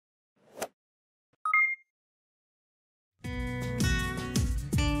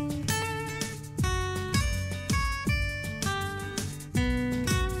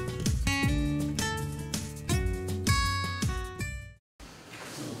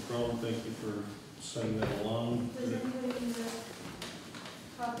problem. Thank you for sending that along. Does anybody need a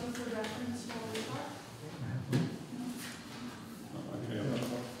copy for reference while we talk?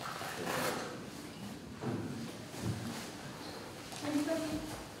 Anybody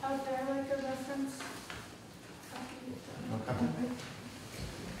out there like a reference copy?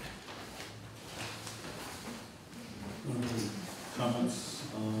 Comments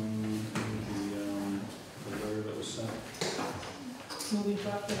on the letter that was sent? Well, we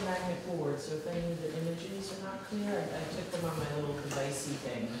dropped the magnet board, so if any of the images are not clear, I took them on my little devicey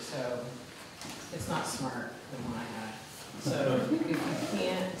thing, so it's not smart, the one I had. So if you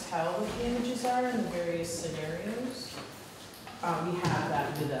can't tell what the images are in the various scenarios, we have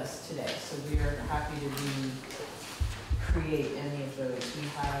that with us today, so we are happy to recreate any of those. We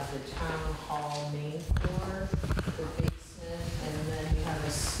have the town hall main floor, the basement, and then we have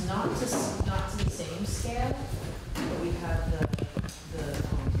this, not to the same scale, but we have this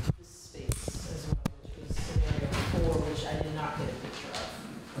space as well, which was scenario 4, which I did not get a picture of.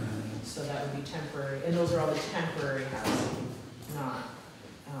 So that would be temporary, and those are all the temporary housing, not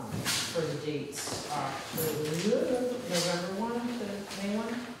for the dates. November 1 to May 1?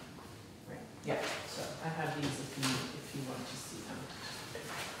 Right, yeah, so I have these if you want to see them.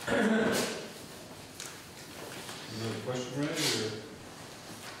 Any question, Randy?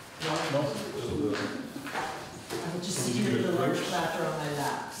 No. I will just see you with the large clapper on my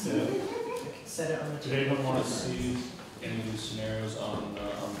lap, so I can set it on the table. Did anyone want to see any of these scenarios on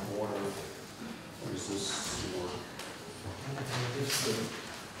water, or is this your?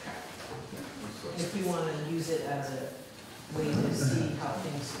 If we want to use it as a way to see how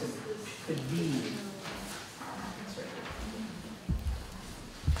things could be. That's right.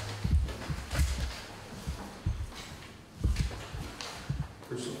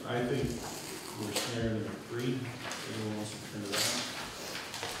 Personally, I think we're scenario number 3. Anyone wants to turn to that?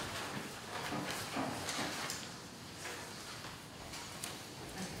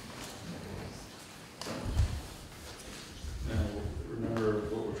 Now, remember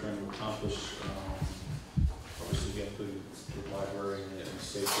what we're trying to accomplish. Obviously, get the library and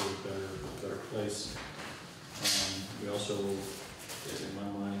safely a better place. We also, in my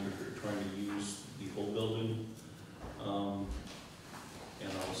mind, are trying to use the whole building.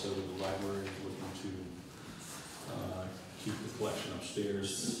 And also the library is looking to keep the collection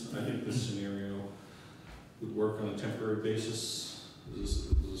upstairs. I think this scenario would work on a temporary basis. Is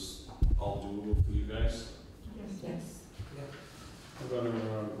this all doable for you guys? Yes. How about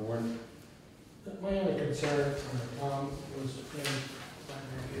everyone on the board? My only concern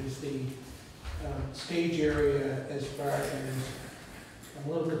is the stage area as far as, I'm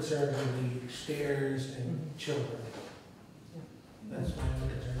a little concerned with the stairs and children. That's my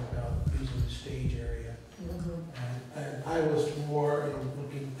only concern about using the stage area. And I was more in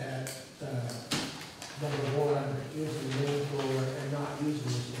looking at number 1, using the main floor and not using the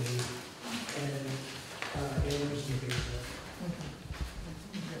stage, and using the basement.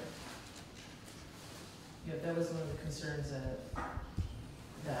 Yeah, that was one of the concerns that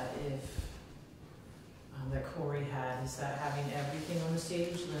that Corey had, is that having everything on the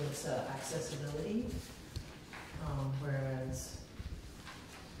stage limits accessibility, whereas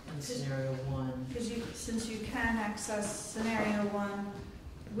in scenario 1. Because since you can access scenario 1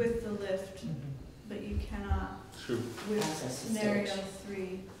 with the lift, but you cannot with scenario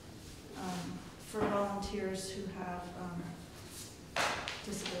 3 for volunteers who have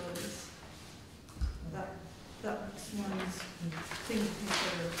disabilities. That's one thing to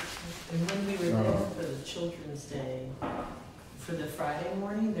consider. And when we were there for the Children's Day, for the Friday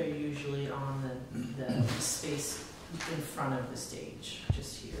morning, they're usually on the space in front of the stage,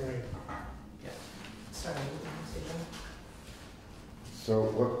 just here. Right. Yeah. Sorry, what did you say, John? So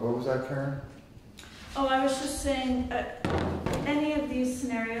what was that, Karen? Oh, I was just saying, any of these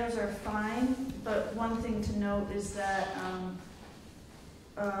scenarios are fine, but one thing to note is that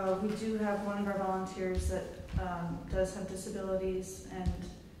we do have one of our volunteers that does have disabilities, and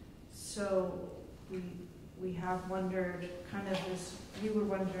so we have wondered, kind of as you were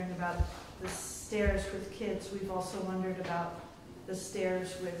wondering about the stairs with kids, we've also wondered about the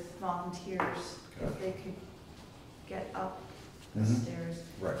stairs with volunteers, if they could get up the stairs.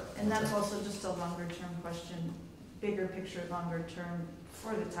 Right. And that's also just a longer term question, bigger picture, longer term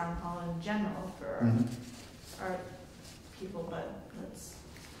for the town hall in general, for our people, but let's.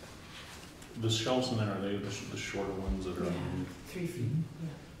 The shelves in there, are they the shorter ones that are? 3 feet. Yeah.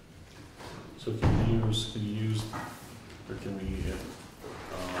 So can you use, or can we?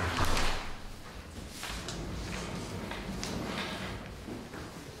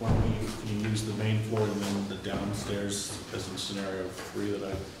 Can you use the main floor and then the downstairs as in scenario 3 that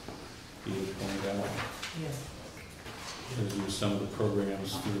I you had pointed out. Yeah. There's use some of the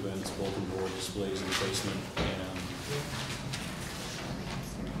programs, food events, bulletin board displays in the basement,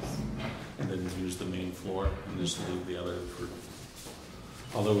 and then use the main floor, and just leave the other for,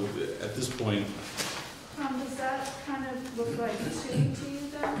 although at this point, Tom, does that kind of look like two to you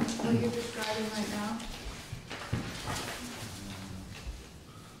then, what you're describing right now?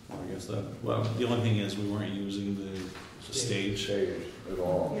 I guess that, well, the only thing is we weren't using the stage. Stage at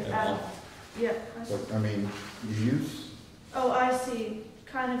all. You're At all. Yeah. I see. But, I mean, you use, Oh, I see,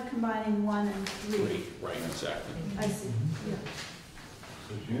 kind of combining 1 and 3. Three, right, exactly. I see, yeah.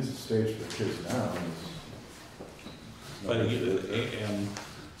 so you use the stage for kids now. But, and,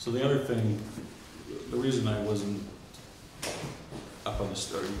 so the other thing, the reason I wasn't up on the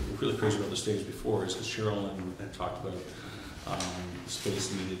stage, really crazy about the stage before is because Cheryl had talked about the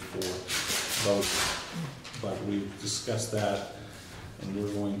space needed for both. But we discussed that, and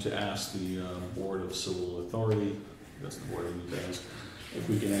we're going to ask the Board of Civil Authority, that's the board of you guys, if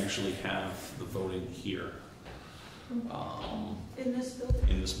we can actually have the voting here. In this building?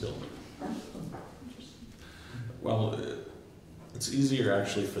 In this building. Well, it's easier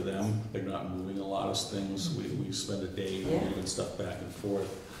actually for them. They're not moving a lot of things. We spend a day moving stuff back and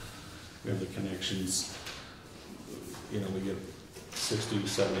forth. We have the connections. You know, we get 60,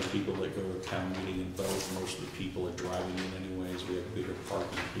 70 people that go to town meeting and vote. Most of the people are driving in anyways. We have bigger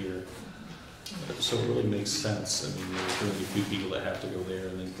parking here. So it really makes sense. I mean, there's only a few people that have to go there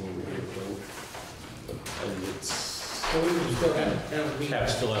and then come over here to vote. But I think it's... So we would still have a town meeting.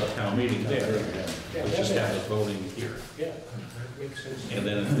 Still have a town meeting there. Yeah, We just have the voting here. Yeah, that makes sense. And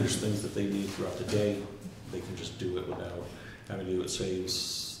then if there's things that they need throughout the day, they can just do it without having to do it.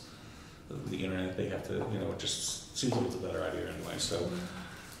 Saves the internet. They have to, you know, it just seems like it's a better idea anyway. So,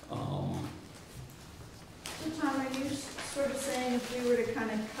 So Tom, are you sort of saying if we were to kind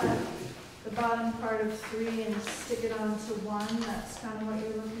of cut the bottom part of 3 and stick it onto 1, that's kind of what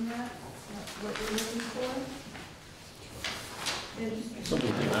you're looking at? That's what you're looking for?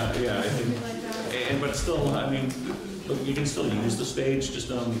 something like that, yeah, I think. Something like that? And but still, I mean, but you can still use the stage. Just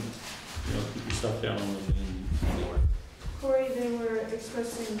you know, keep your stuff down on the main floor. Corey, they were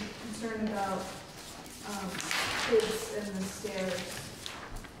expressing concern about kids and the stairs,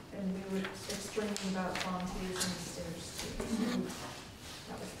 and we were explaining about volunteers and the stairs too. So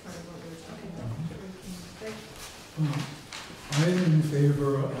that was part of what we were talking about. I am in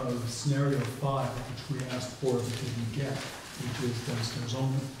favor of scenario 5, which we asked for but didn't get, which is downstairs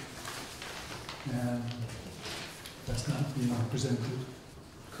only. And that's not being presented.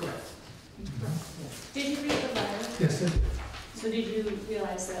 Correct. Did you read the letter? Yes, it, So did you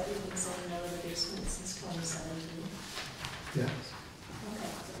realize that we've been saying no to the basement since 2017? yes.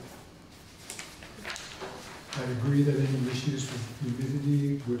 Okay. I agree that any issues with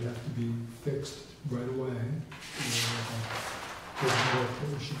humidity would have to be fixed right away. There's no way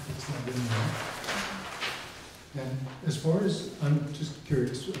we should fix that in there. And as far as, I'm just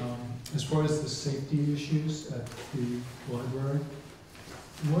curious, as far as the safety issues at the library,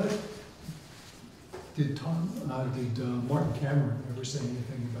 what did Martin Cameron ever say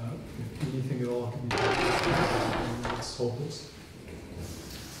anything about if anything at all can be done? It's hopeless.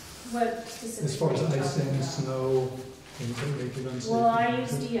 What specifically? As far as are you icing, talking about? snow, things that make it unsafe. Well, I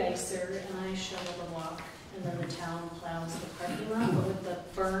use de-icer and I shovel the walk, and then the town plows the parking lot, but with the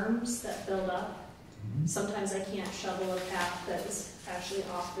berms that build up, Mhm. sometimes I can't shovel a path that is actually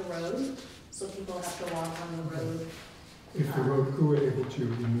off the road, so people have to walk on the road. If the road crew were able to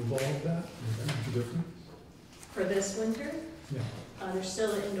remove all of that, would that make a difference? For this winter, Yeah. there's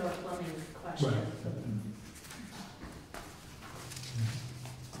still an indoor plumbing question.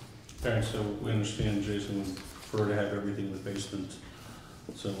 Okay, so we understand Jason would prefer to have everything in the basement,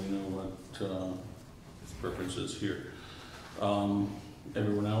 so we know what his preference is here.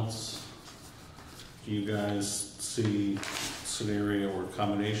 Everyone else, do you guys see scenario or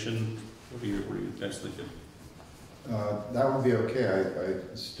combination? What are you guys thinking? that would be okay.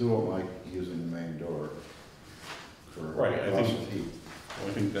 I still don't like using the main door for Right, I loss think- of heat. Well,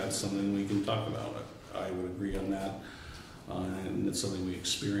 I think that's something we can talk about. I would agree on that. And it's something we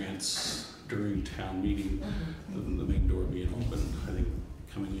experience during town meeting, the main door being open. I think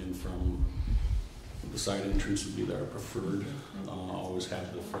coming in from the side entrance would be our preferred. Always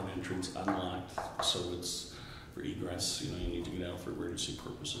have the front entrance unlocked, so it's for egress. You know, you need to get out for emergency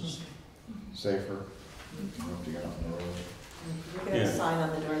purposes. Safer. You don't have to get out on the road. You can have a sign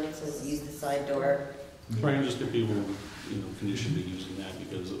on the door that says use the side door. Trying to just get people, you know, conditioned to using that,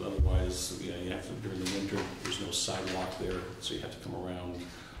 because otherwise, yeah, you have to, during the winter, there's no sidewalk there, so you have to come around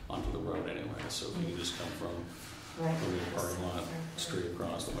onto the road anyway. So if you can just come from Right. putting a parking lot straight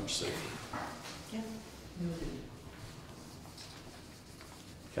across, much safer.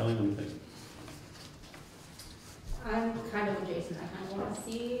 Kelly, what do you think? I'm kind of with Jason. I kind of want to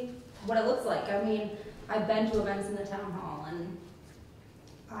see what it looks like. I mean, I've been to events in the town hall, and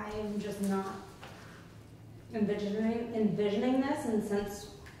I'm just not envisioning this. And since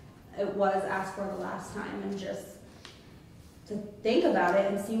it was asked for the last time, and just to think about it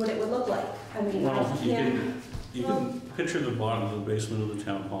and see what it would look like. I mean, Well, I you can't. can picture the bottom of the basement of the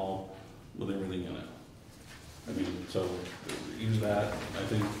town hall with everything in it. I mean, so use that, I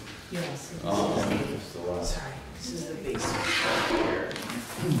think. Yes. Just the last. Sorry, this is the basement here,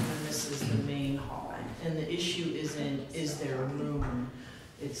 and this is the main hall. And the issue isn't, is there room?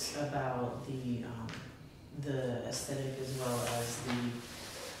 It's about the aesthetic as well as the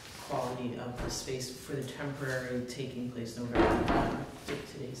quality of the space for the temporary taking place November,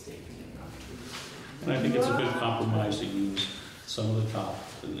 today's date being October. And I think it's a good compromise to use some of the top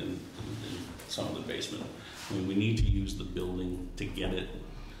and some of the basement. I mean, we need to use the building to get it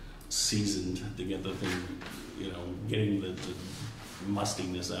seasoned, to get the thing, you know, getting the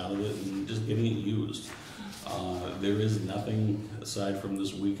mustiness out of it and just getting it used. There is nothing, aside from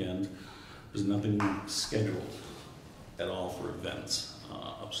this weekend, there's nothing scheduled at all for events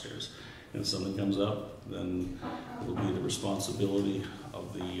upstairs. And if something comes up, then it'll be the responsibility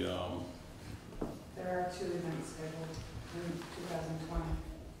of the, There are 2 events scheduled in 2020.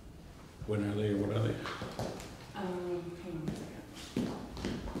 when are they or what are they? Hang on a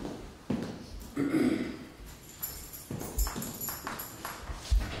second.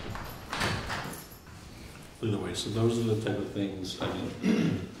 Either way, so those are the type of things, I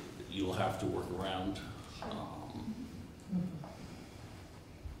mean, you'll have to work around.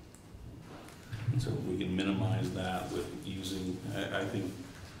 So we can minimize that with using, I think,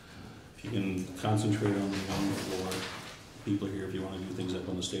 if you can concentrate on the one floor, people here, if you want to do things up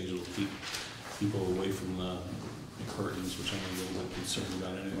on the stage, it'll keep people away from the curtains, which I'm a little bit concerned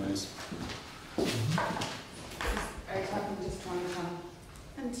about anyways. Are you talking just 2020?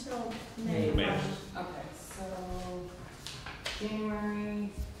 Until May. May. Okay, so January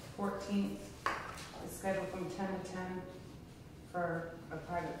 14th is scheduled from 10 to 10 for a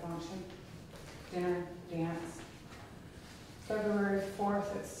private function, dinner, dance. February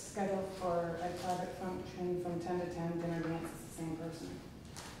 4th, it's scheduled for a private function from 10 to 10, dinner, dance, it's the same person.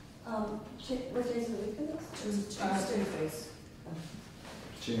 What days of the week is this? Tuesdays.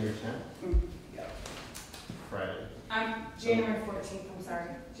 January 10th? Mm. Friday. January 14th, I'm sorry.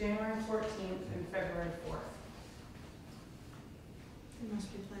 January 14th and February 4th. I must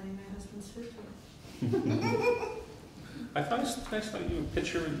be planning my husband's 50th. I saw you a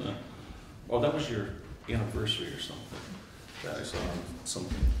picture in the, oh, that was your anniversary or something. That I saw on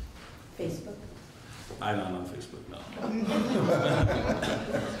something. Facebook. I'm not on Facebook, no.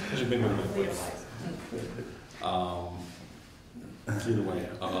 There's a big one of it. Either way,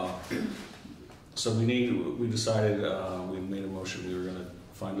 so we decided, we made a motion, we were gonna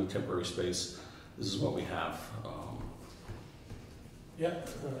find a temporary space. This is what we have. Yeah.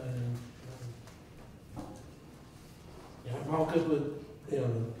 Yeah, I'm all good with, you know,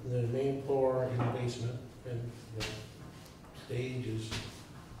 the main floor and the basement, and the stage is,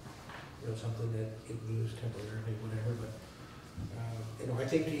 you know, something that you can use temporarily, whatever, but, you know, I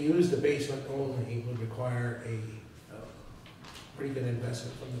think to use the basement only would require a pretty good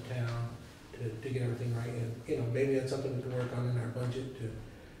investment from the town to get everything right, and, you know, maybe that's something we can work on in our budget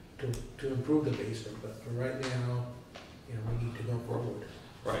to improve the basement, but for right now, you know, we need to go forward.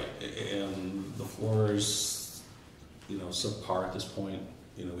 Right, and the floor is, you know, subpar at this point.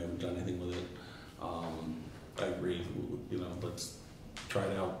 You know, we haven't done anything with it. I agree, you know, let's try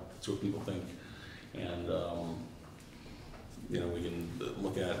it out, see what people think. And, you know, we can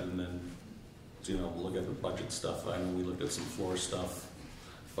look at it and then, you know, look at the budget stuff. I know we looked at some floor stuff,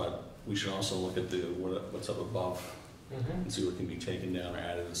 but we should also look at what's up above and see what can be taken down or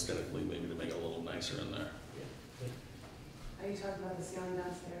added aesthetically, maybe to make it a little nicer in there. Are you talking about the ceiling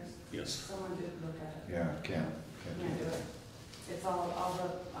downstairs? Yes. Someone did look at it. Yeah, can't Can't do it. It's all the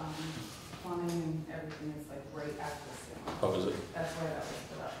plumbing and everything is like right at the ceiling. Oh, is it? That's where that was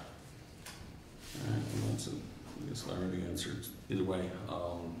put up. All right, well, that's I guess I already answered. Either way,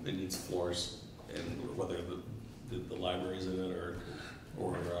 it needs floors, and whether the library's in it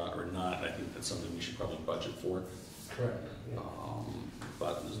or not, I think that's something we should probably budget for. Correct. Yeah.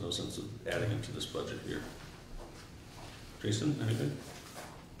 But there's no sense of adding it to this budget here. Jason, anything?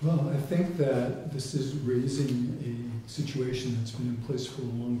 Well, I think that this is raising a situation that's been in place for a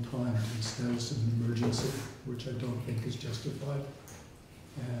long time to the status of an emergency, which I don't think is justified.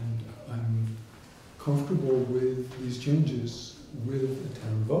 And I'm comfortable with these changes with a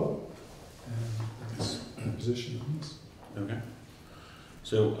town vote. And that's my position on this. Okay.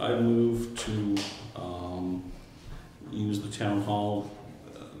 So I move to use the town hall,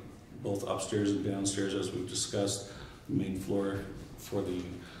 both upstairs and downstairs, as we've discussed, main floor for the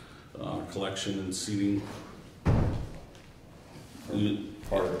collection and seating.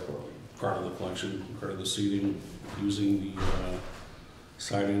 Part of the quote. Part of the collection, part of the seating, using the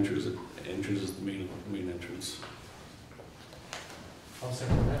side entrance as the main entrance. I'll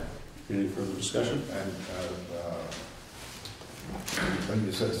second that. Any further discussion? And when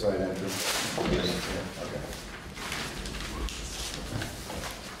you said side entrance? Yes. Yeah, okay.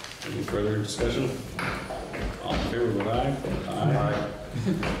 Any further discussion? All in favor, vote aye. Aye.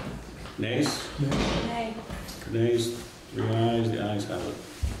 Nays? Nay. Nays, 3 ayes, the ayes have it.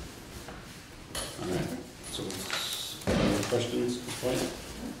 All right, so, any questions at this point?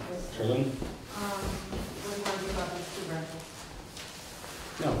 Charlene? What do you want to do about those 2 rentals?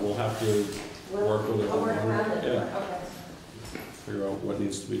 No, we'll have to work with it. I'll work around it. Yeah, Okay. figure out what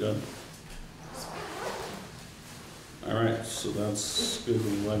needs to be done. All right, so that's good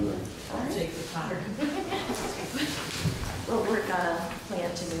with the library. I'll take the car. We'll work on a plan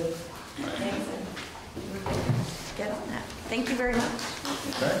to move things and get on that. Thank you very much.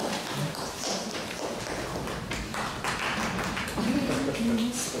 Okay.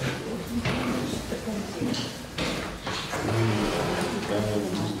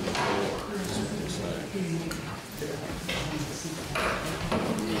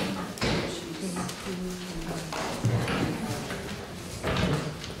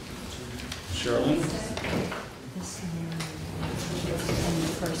 Charlene?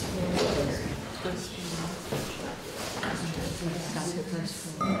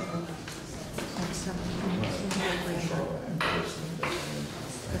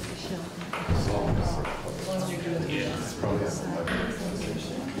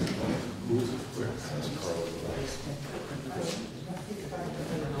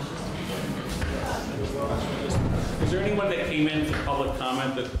 Is there anyone that came in for public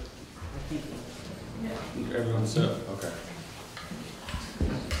comment that everyone said? Okay.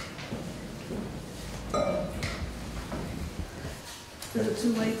 Is it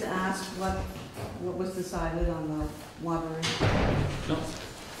too late to ask what was decided on the watering? No.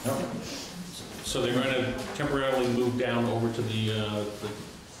 No. So they're going to temporarily move down over to the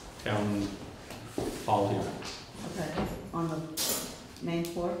town hall here. Okay, on the main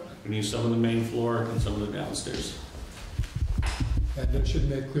floor? We need some of the main floor and some of the downstairs. And I should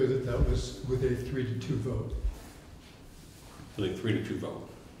make clear that that was with a 3-2 vote. Like 3-2 vote.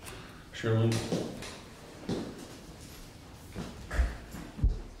 Charlene?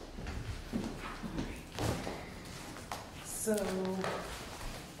 So,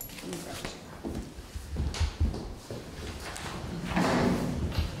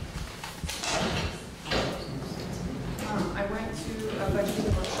 I went to a budgeting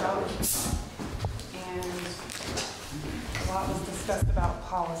workshop and a lot was discussed about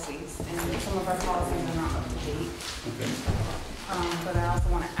policies, and some of our policies are not up to date. Okay. But I also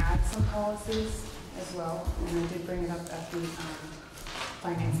want to add some policies as well, and I did bring it up at the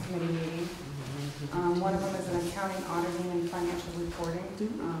finance committee meeting. One of them is an accounting, auditing, and financial reporting.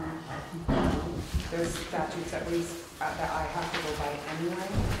 There's statutes that I have to go by anyway,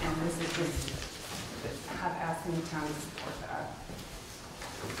 and this is just have asking the town to support that.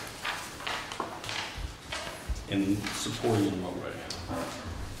 And supporting in what way?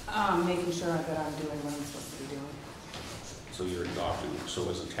 Making sure that I'm doing what I'm supposed to be doing. So you're adopting, so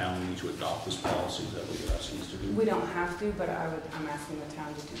as a town, you need to adopt this policy, is that what you're asking us to do? We don't have to, but I'm asking the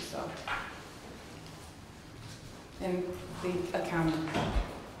town to do so. And the accounting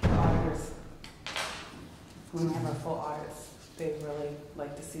auditors, when we have our full audits, they really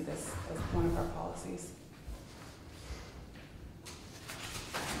like to see this as one of our policies.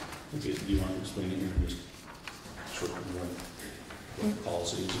 Okay, do you want to explain it here, just short what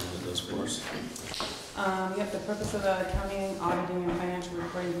policies and what it does for us? Yep, the purpose of the accounting, auditing, and financial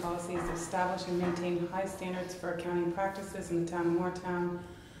reporting policy is to establish and maintain high standards for accounting practices in the town of Moretown,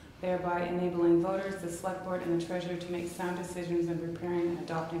 thereby enabling voters, the select board, and the treasurer to make sound decisions in preparing and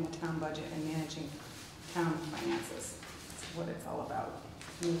adopting the town budget and managing town finances. That's what it's all about.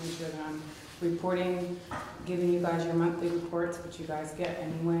 Making sure that I'm reporting, giving you guys your monthly reports, which you guys get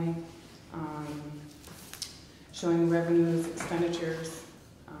anyway, showing revenues, expenditures,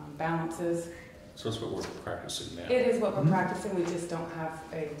 balances. So that's what we're practicing now. It is what we're practicing, we just don't have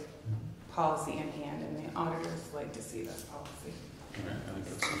a policy in hand, and the auditors like to see this policy. Okay, I think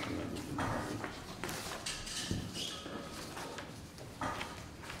that's something that we can do.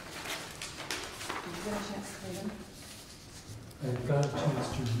 get a chance to read them? I got a chance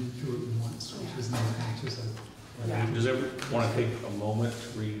to read through it once, which is not as much as Yeah. Does everyone want to take a moment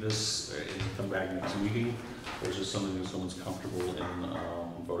to read this and come back next meeting? Or is this something that someone's comfortable in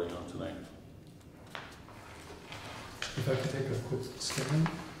voting on tonight? If I could take a quick scan.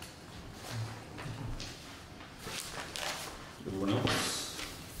 Everyone else?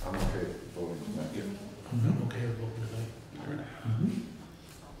 I'm okay with voting tonight. Yeah. I'm okay with voting tonight.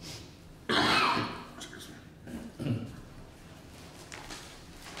 Excuse me.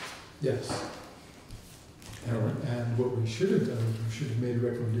 Yes. And what we should have done, we should have made a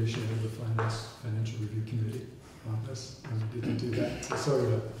recommendation to the Financial Review Committee on this, and we didn't do that, so sorry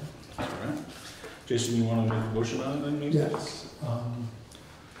about that. That's all right. Jason, you want to make a motion on it then, maybe? Yes.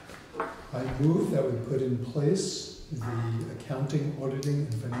 I move that we put in place the accounting, auditing,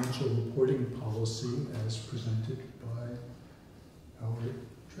 and financial reporting policy as presented by our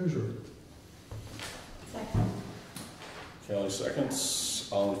treasurer. Second. Kelly seconds.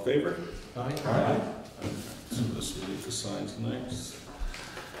 All in favor? Aye. So this we need to sign tonight.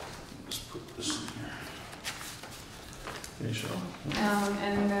 Just put this in here. Okay, Cheryl.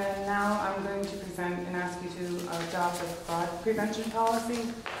 And then now I'm going to present and ask you to adopt a fraud prevention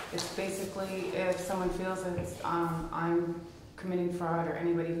policy. It's basically if someone feels that it's, I'm committing fraud or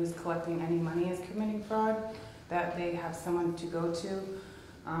anybody who's collecting any money is committing fraud, that they have someone to go to.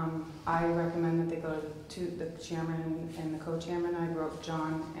 I recommend that they go to the chairman and the co-chairman. I wrote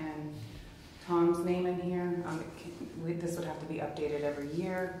John and Tom's name in here. This would have to be updated every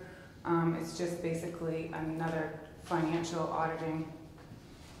year. It's just basically another financial auditing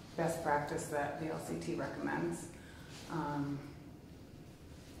best practice that the LCT recommends.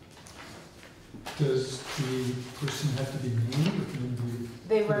 Does the person have to be named, or can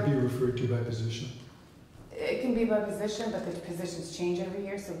it be referred to by position? It can be by position, but the positions change every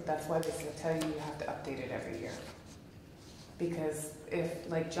year, so that's why they tell you you have to update it every year. Because if,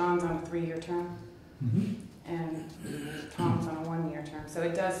 like, John's on a 3-year term, and Tom's on a 1-year term, so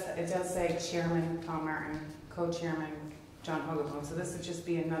it does say Chairman Tom Martin, co-chairman John Hogaboom, so this would just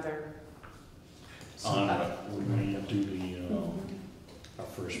be another. We may do the our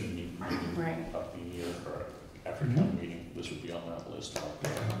first meeting Right. of the year, or after town meeting. This would be on that list.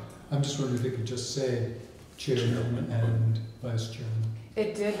 I'm just wondering if it could just say chairman and vice chairman.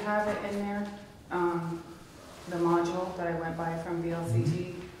 It did have it in there, the module that I went by from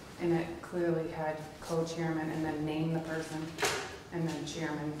VLCT, and it clearly had co-chairman and then name the person, and then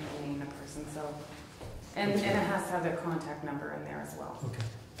chairman and name the person, so. And it has to have their contact number in there as well. Okay.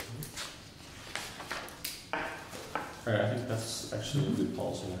 All right, I think that's actually a good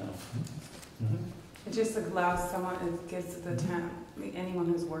policy to have. It just allows someone, it gives the town, anyone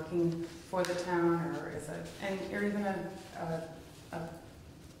who's working for the town or is or even a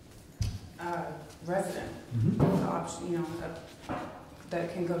resident, the option,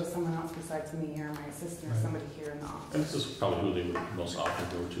 that can go to someone else besides me or my assistant or somebody here in the office. And this is probably who they would most often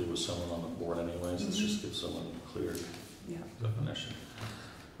go to, with someone on the board anyways. Let's just give someone a clear definition.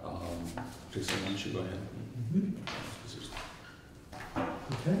 Jason, why don't you go ahead?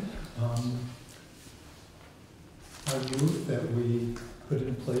 Okay. I move that we put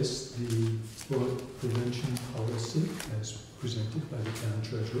in place the fraud prevention policy as presented by the town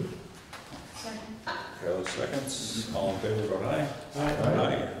treasurer. Carol seconds. All in favor, vote aye. Aye. All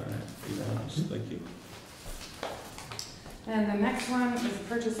right. Unanimous. Thank you. And the next one is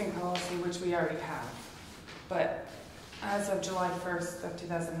purchasing policy, which we already have. But as of July 1st of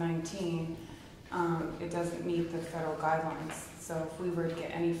 2019, it doesn't meet the federal guidelines. So if we were to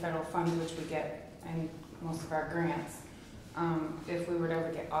get any federal funds, which we get in most of our grants, if we were to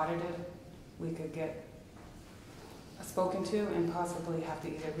ever get audited, we could get spoken to and possibly have to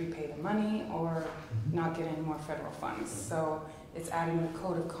either repay the money or not get any more federal funds. So it's adding the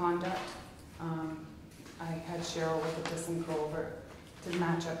code of conduct. I had Cheryl look at this and go over to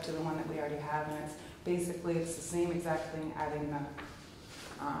match up to the one that we already have, and it's basically the same exact thing, adding the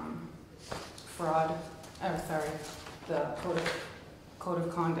the code of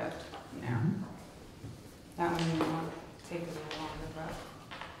conduct now. That one you want to take a little longer,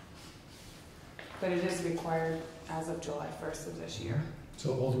 but it is required as of July 1st of this year.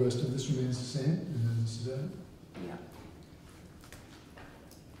 So all the rest of this remains the same, and then this is that? Yeah.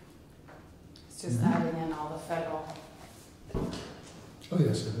 It's just adding in all the federal. Oh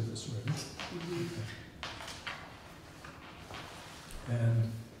yes, I did this already.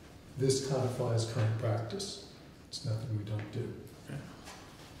 And this codifies current practice. It's nothing we don't do. Okay.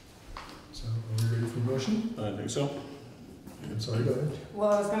 So are we ready for motion? I think so. I'm sorry, go ahead.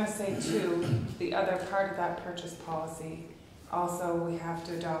 Well, I was going to say too, the other part of that purchase policy Also, we have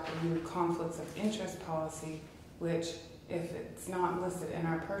to adopt a new conflicts of interest policy, which if it's not listed in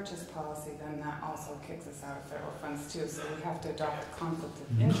our purchase policy, then that also kicks us out of federal funds too. So we have to adopt a conflict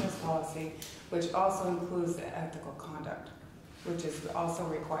of interest policy, which also includes the ethical conduct, which is also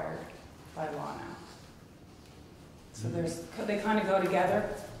required by law now. So they kind of go together.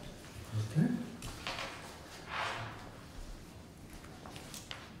 Okay.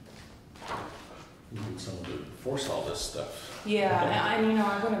 You need someone to enforce all this stuff. Yeah, and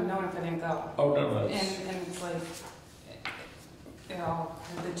I would have known if I didn't go. Oh, no, And it's like,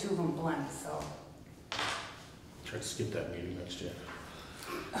 the two of them blend, so. Try to skip that meeting next year.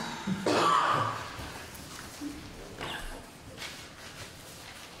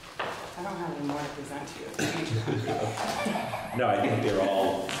 I don't have any more to present to you. No, I think they're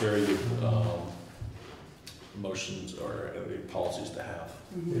all very good motions or policies to have.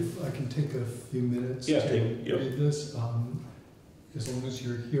 If I can take a few minutes Yeah, to yep. read this, as long as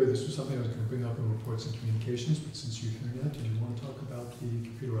you're here, this was something I was going to bring up in reports and communications, but since you're here now, did you want to talk about the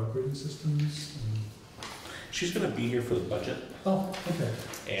computer operating systems? She's going to be here for the budget. Oh, okay.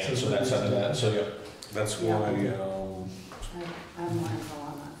 And so that's under that. So yeah, that's why I have more info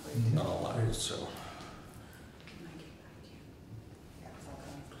on that for you. not allowed. So, Can I get back to you? Yeah, it's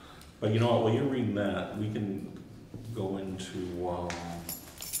okay. but you know what? While you're reading that, we can go into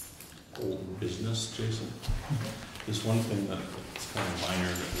old business, Jason. There's one thing that's kind of minor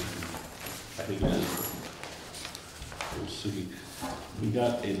that we can, I think it is. We'll see. We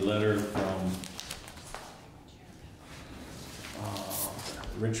got a letter from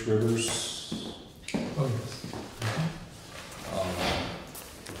Rich Rivers. Oh, yes.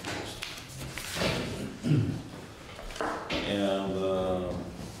 And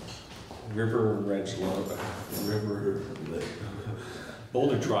River Ledge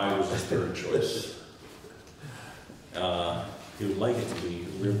Boulder Drive was his third choice. He would like it to be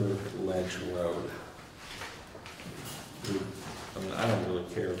River Ledge Road. I mean, I don't really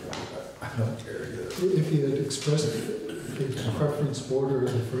care about that. I don't care either. If he had expressed a preference border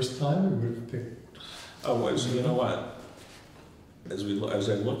the first time, we would have picked. Oh, well, so you know what? As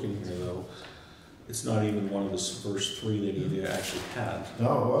I'm looking here, though, it's not even one of the first three that he actually had.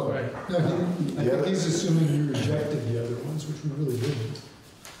 No, it wasn't. No, he didn't. I think he's assuming you rejected the other ones, which we really didn't.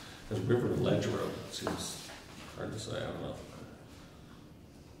 Because River Ledge Road seems hard to say. I don't know.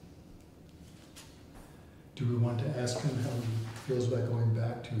 Do we want to ask him how he feels about going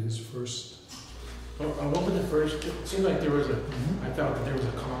back to his first? What was the first, it seemed like there was I felt that there was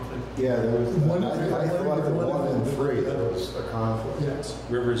a conflict. Yeah, there was, One- I thought the 1 and 3, there was a conflict. Yes.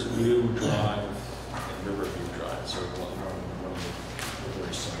 Rivers View Drive and Riverview Drive, so one of the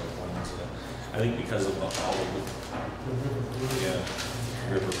very similar ones. I think because of all of the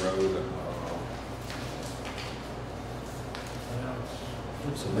River Road.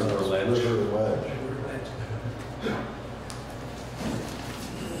 So River Ledge. River Ledge. I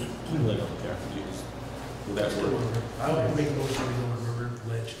really don't care. Would that work? I would make a motion to go on River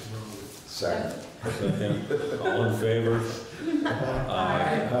Ledge Road. Second. Second. All in favor?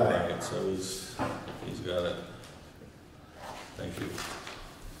 Aye. All right, so he's got it. Thank you.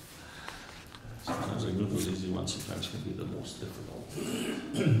 Sometimes I move those easy ones, sometimes can be the most difficult.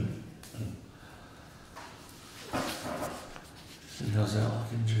 And how's that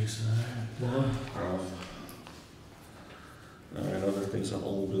looking, Jason? Well, All right, other things on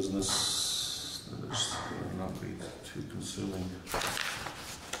old business, there's not be too consuming.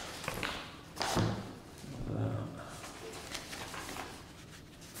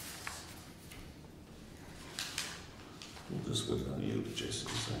 We'll just go down to you, Jason.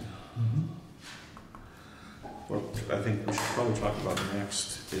 What I think we should probably talk about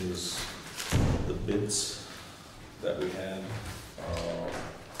next is the bids that we had.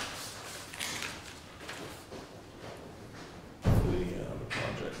 The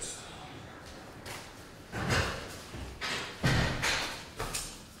project.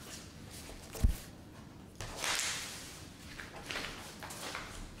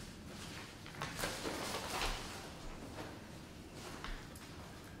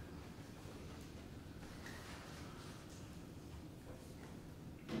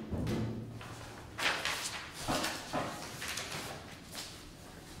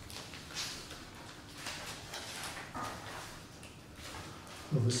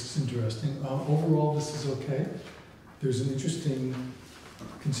 well, this is interesting. Overall, this is okay. There's an interesting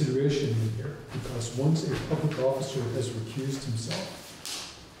consideration in here, because once a public officer has recused himself,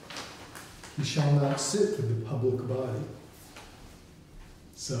 he shall not sit with the public body.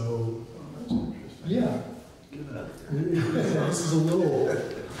 So, That's interesting. yeah, This is a little,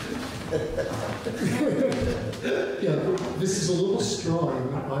 yeah, this is a little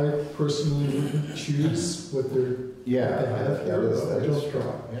strong. I personally wouldn't choose what they're, Yeah, They have that here, is, but that I is don't-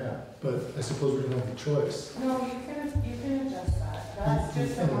 strong, yeah. but I suppose we don't have a choice. No, you can adjust that. That's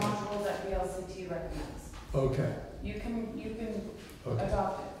just a module that VLCT recommends. Okay, You can okay.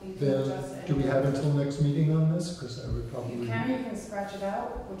 adopt it. You can Then, adjust it. do we have until next meeting on this? Because I would You probably. can scratch it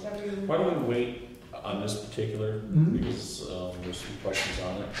out, whichever you. Why don't we wait on this particular, Mhm. because there's some questions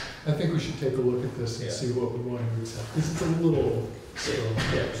on it. I think we should take a look at this and Yeah. see what we want to accept. This is a little, so,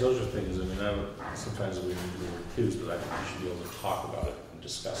 Yeah, because those are things, I mean, sometimes we need to be recused, but I think we should be able to talk about it and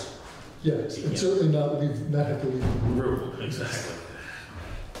discuss it. yes, and certainly not have to leave. the room. Exactly.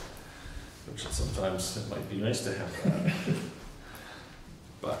 Which sometimes it might be nice to have that.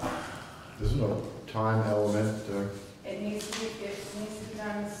 But, There's no time element, It needs to be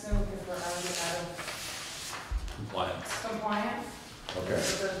done soon because we're already out of compliance. compliance. okay.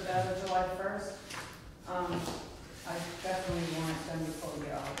 As of July 1st. I definitely want it done before we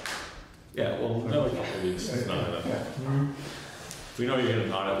get off. Yeah, well, another couple of weeks is not enough. Yeah. Mhm. If we know you're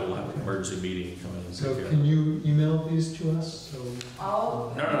gonna audit, we'll have an emergency meeting come in and So take care can you email these to us? So,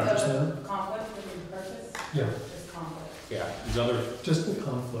 All No, no, just the that? conflict with the purchase, yeah, just conflict. Yeah, these other, just the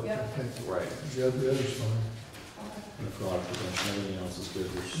conflict, Yeah. okay. right, The other's fine. Okay. and the fraud prevention, everything else is good.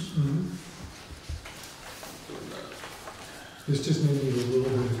 Mhm. This just may need a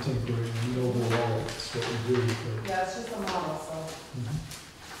little bit of tinkering, and overall, it's what we do. But, Yeah, it's just a model, so. mhm.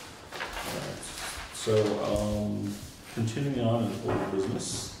 Alright. So, continuing on in old business.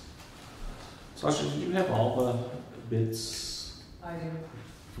 Sasha, do you have all the bids? I do.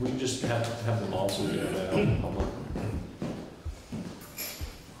 We just have them all so we can have that out in public.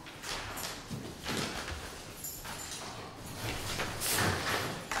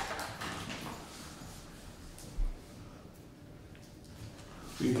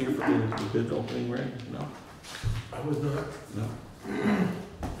 Were you here for the bid opening, right? No? I was not. No.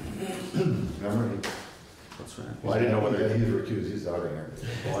 Remember, That's right. well, I didn't know whether he's recused, he's out of here.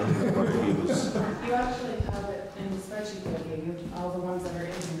 Well, I didn't know whether he was. You actually have it in the spreadsheet that I gave you, all the ones that are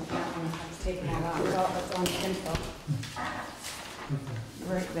in here, that one, I was taking all out, it's on the info,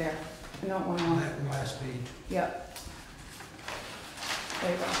 right there. I don't want On to, that last page. yep.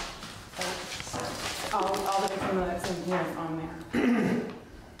 There you go. All the information that's in here is on there.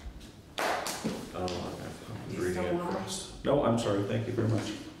 Oh, Do I'm you reading still it want it? first. No, I'm sorry, thank you very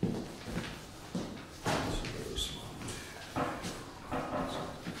much.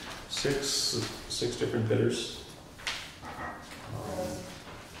 Six different bidders. Is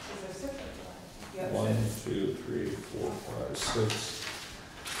there six? Yep. 1, 2, 3, 4, 5, 6.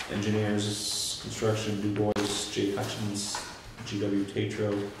 Engineers, construction, Du Bois, J. Hutchins, GW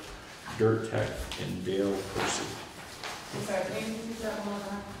Tatro, Dirt Tech, and Dale Percy. I'm sorry, can you repeat that one more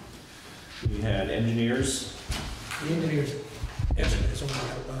time? We had engineers. The engineers, Yes. it's only,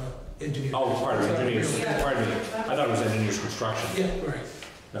 engineers. Oh, pardon me, engineers, Yeah. pardon me. I thought it was engineers construction. Yeah, right.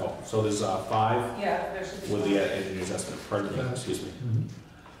 No, so there's 5 Yeah, there should be. with the engineer's estimate, pardon me, excuse me. Mhm.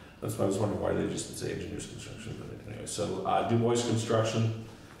 That's why I was wondering why they just didn't say engineers construction, but anyway, so, Du Bois Construction,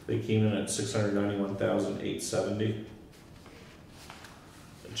 they came in at $691,870.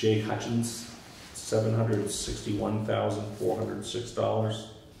 J. Hutchins, $761,406.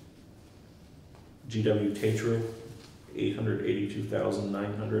 GW Tatro,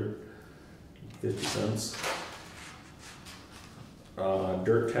 $882,950.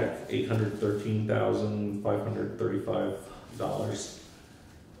 Dirt Tech, $813,535.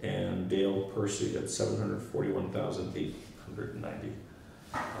 And Dale Percy at $741,890.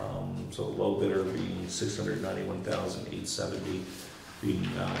 So the low bidder being $691,870, being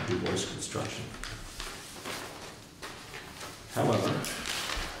Du Bois Construction. However,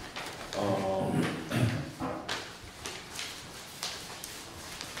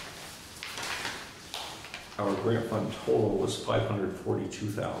 our grant fund total was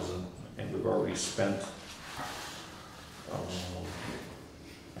 $542,000, and we've already spent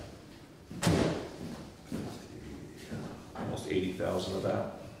almost $80,000 of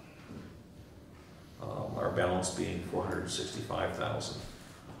that. Our balance being $465,000.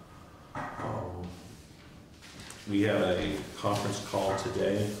 We had a conference call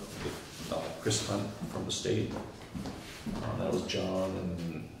today with Chris Hunt from the state. That was John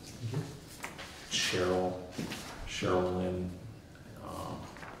and Cheryl Lynn,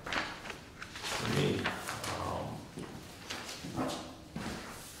 and me.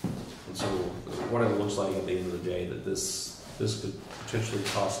 And so what it looks like at the end of the day, that this could potentially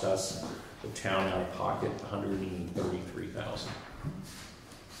cost us, the town out of pocket, $133,000.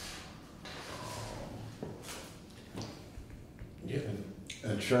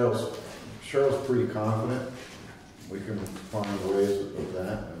 Cheryl's pretty confident we can find ways with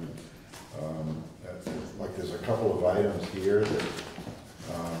that, and, like, there's a couple of items here that,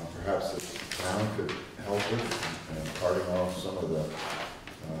 perhaps the town could help with, and carting off some of the,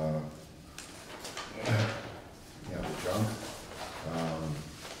 the junk.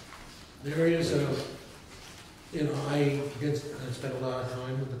 There is a, I spent a lot of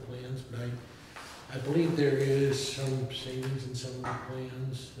time with the plans, but I believe there is some savings in some of the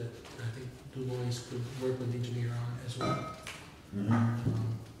plans that I think DuBois could work with the engineer on as well.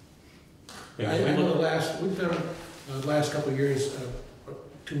 I know we've done, last couple of years,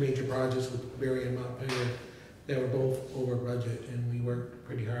 2 major projects with Barry and Montpelier that were both over budget, and we worked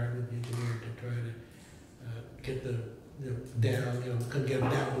pretty hard with the engineer to try to get the down, couldn't get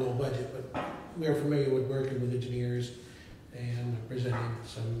them down below budget, but we are familiar with working with engineers and presenting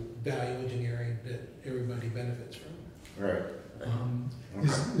some value engineering that everybody benefits from. Right.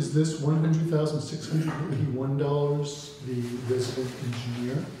 Is this $100,681 the resident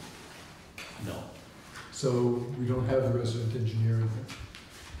engineer? No. So we don't have the resident engineer in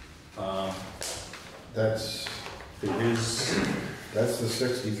there? That's It is, the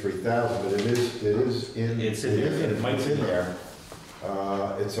 63,000, but it is in. It's in there, and it might It's in there.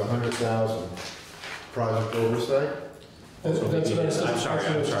 It's 100,000 project oversight. That's what I said. I'm sorry,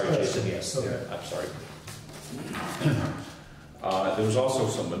 Jason, yes, Okay. I'm sorry. There was also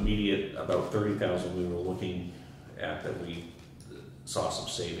some immediate, about 30,000 we were looking at that we saw some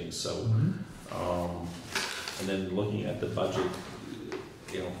savings, so, and then looking at the budget,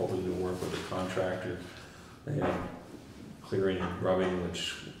 hoping to work with the contractor. They had clearing and grubbing,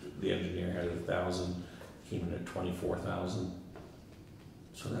 which the engineer had 1,000, came in at 24,000.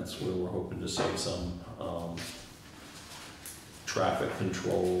 So that's where we're hoping to save some. Traffic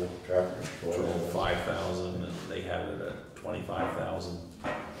control, 5,000, and they had it at 25,000.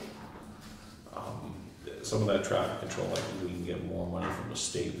 Some of that traffic control, I think we can get more money from the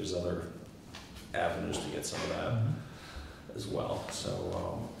state. There's other avenues to get some of that as well.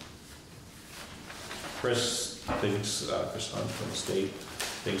 So Chris Hunt from the state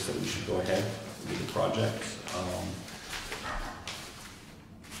thinks that we should go ahead with the project.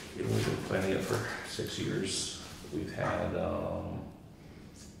 We've been planning it for 6 years. We've had,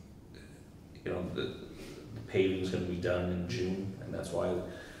 the paving is going to be done in June, and that's why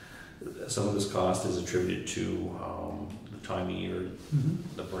some of this cost is attributed to the time of year,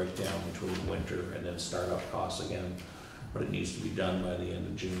 the breakdown between winter and then startup costs again. But it needs to be done by the end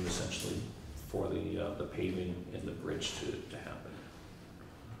of June, essentially, for the paving and the bridge to happen.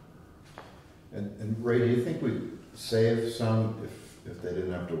 And Ray, do you think we'd save some if they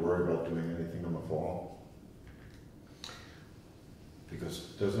didn't have to worry about doing anything in the fall? Because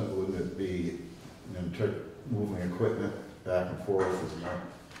wouldn't it be, moving equipment back and forth is not?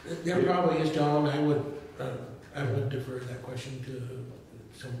 There probably is, John. I would defer that question to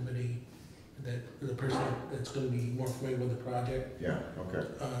somebody the person that's going to be more familiar with the project. Yeah, okay.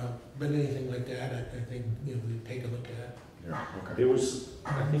 But anything like that, I think we take a look at. Yeah, okay. There was,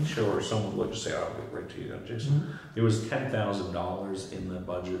 I think, or someone would just say, I'll get right to you, Jason. There was $10,000 in the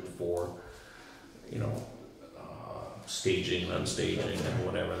budget for, staging, unstaging, and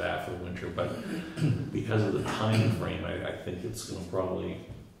whatever that for winter. But because of the time frame, I think it's going to probably,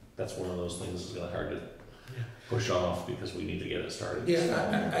 that's one of those things that's going to be hard to push off because we need to get it started.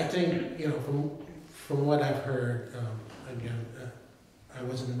 Yeah, I think, from what I've heard, again, I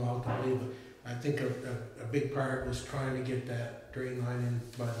wasn't involved completely, but I think a big part was trying to get that drain line in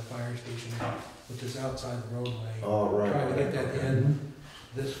by the fire station, which is outside the roadway. Oh, right. Trying to get that in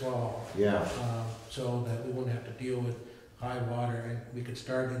this fall. Yeah. So that we wouldn't have to deal with high water, and we could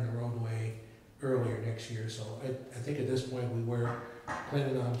start in the roadway earlier next year. So I think at this point we were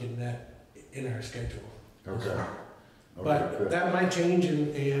planning on getting that in our schedule. Okay. But good. that might change,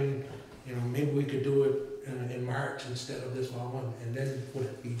 and maybe we could do it in March instead of this fall one, and then would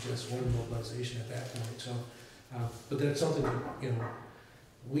it be just one mobilization at that point? So, but that's something that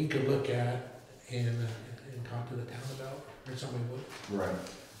we could look at and talk to the town about, or somebody would. Right.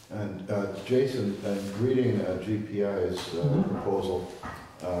 And Jason, reading GPI's proposal,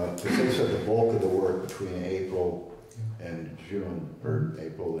 because they said the bulk of the work between April and June, or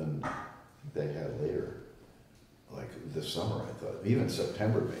April and they had later, like this summer, I thought, even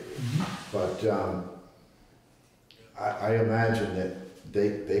September maybe. But I imagine that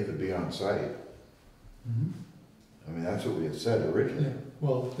they could be on site. I mean, that's what we had said originally. Yeah.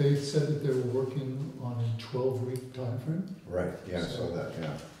 Well, they said that they were working on a 12-week time frame. Right, yeah, I saw that,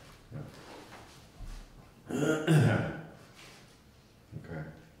 yeah. Okay.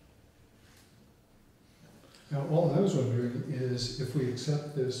 Now, all I was wondering is if we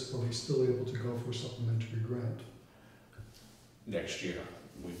accept this, are we still able to go for a supplementary grant? Next year,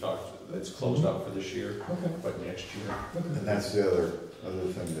 we talked, it's closed out for this year, Okay. but next year. And that's the other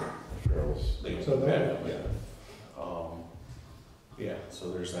thing that Cheryl's, They So that- yeah, so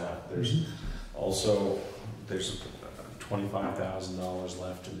there's that. There's also, there's $25,000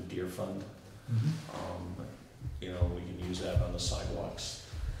 left in the deer fund. You know, we can use that on the sidewalks.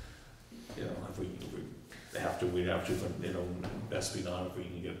 You know, if we have to, we'd have to, but, you know, best be not if we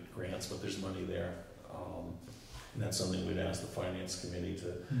can get grants, but there's money there. And that's something we'd ask the finance committee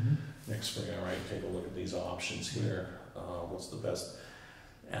to, next spring, all right, take a look at these options here. What's the best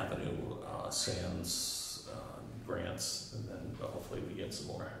avenue, sans grants, and then hopefully we get some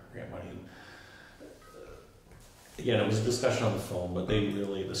more grant money. Again, it was a discussion on the phone, but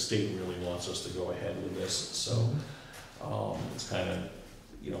the state really wants us to go ahead with this, so it's kind of,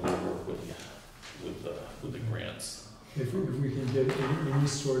 you know, we'll work with the grants. If we can get any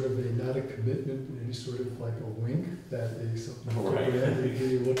sort of not a commitment, any sort of like a wink that a supplementary grant would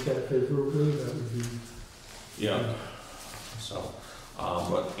be looked at favorably, that would be. Yeah. So,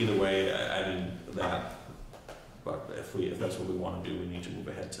 but either way, I mean that. But if that's what we want to do, we need to move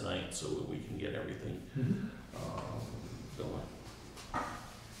ahead tonight so that we can get everything going.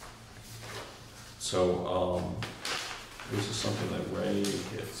 So, this is something that Ray,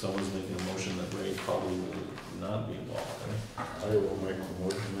 if someone's making a motion, that Ray probably will not be involved in. I will make the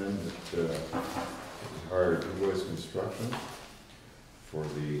motion then that hire Dubois Construction for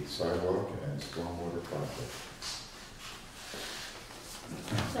the sidewalk and stormwater project.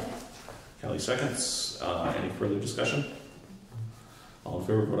 Second. Kelly seconds. Any further discussion? All in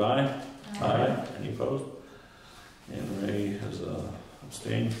favor, vote aye. Aye. Any opposed? And Ray has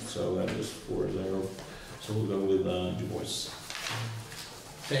abstained, so that is 4-0. So we'll go with Du Bois.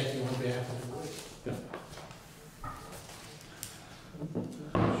 Thank you on behalf of the board.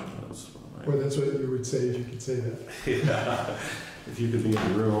 Or that's what you would say if you could say that. Yeah. If you could be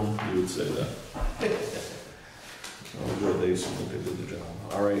in the room, you would say that. Oh, good, they seem like they did the job.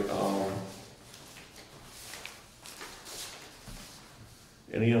 All right.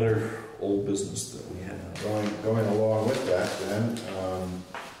 Any other old business that we have? Going along with that then,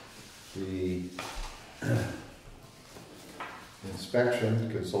 the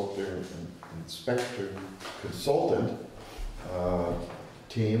inspection consultant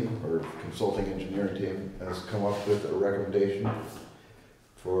team or consulting engineering team has come up with a recommendation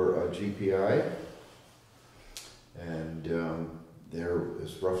for a GPI, and there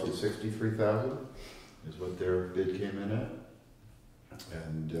is roughly 63,000 is what their bid came in at,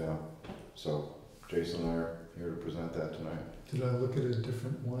 and so Jason and I are here to present that tonight. Did I look at a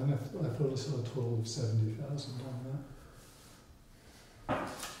different one? I thought I saw a total of 70,000 on that.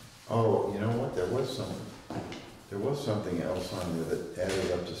 Oh, you know what? There was something else on there that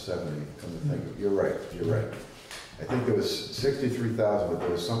added up to 70. Come to think of it. You're right. I think there was 63,000, but there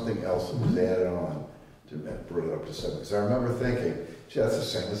was something else that was added on to bring it up to 70. Because I remember thinking, gee, that's the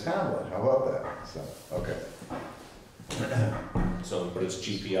same as Hamlet. How about that? So, okay. So, but it's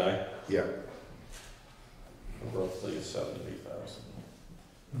GPI? Yeah. Roughly 70,000.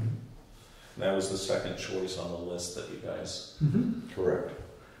 That was the second choice on the list that you guys. Correct.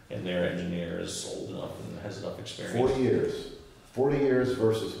 And their engineer is old enough and has enough experience. 40 years. 40 years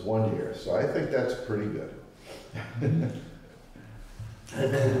versus 1 year. So I think that's pretty good.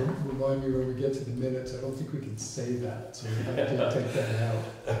 Although, remind me when we get to the minutes, I don't think we can say that, so we have to take that out.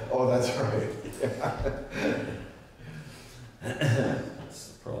 Oh, that's right. That's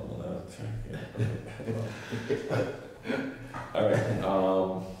the problem with that. All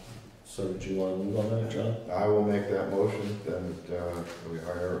right. So do you want to move on that, John? I will make that motion that we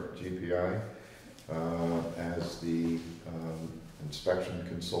hire GPI as the inspection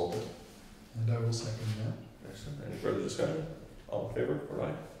consultant. And I will second that. Excellent. Any further discussion? All in favor?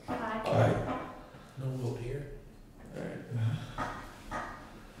 Aye. Aye. No vote here. All right.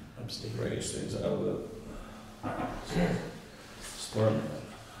 Abstain. Ray stays out of it. Storm.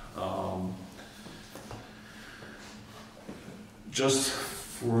 Just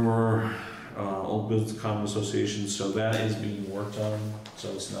for Old Business Common Association, so that is being worked on. So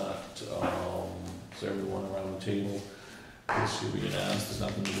it's not, so everyone around the table is being asked. There's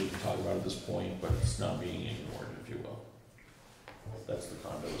nothing we can talk about at this point, but it's not being ignored, if you will. That's the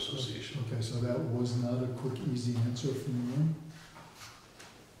condo association. Okay, so that was not a quick, easy answer from the room?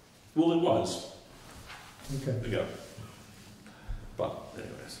 Well, it was. Okay. Yeah. But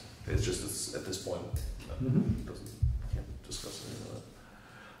anyways, it's just at this point, can't discuss any of that.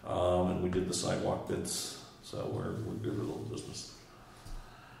 And we did the sidewalk bids, so we're good with old business.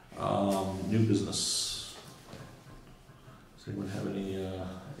 New business. anyone have any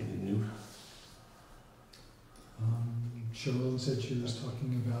new? Cheryl said she was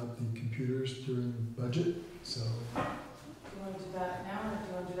talking about the computers during budget, so Do you want to do that now, or do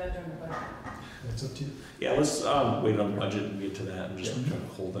you want to do that during the budget? that's up to you. Yeah, let's wait on budget and get to that and just try to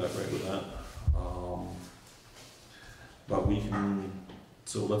hold that right with that. But we can,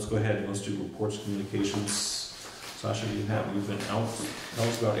 so let's go ahead and let's do reports, communications. Sasha, you've been out. Tell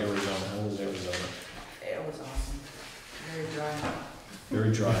us about Arizona. How was Arizona? It was awesome. Very dry.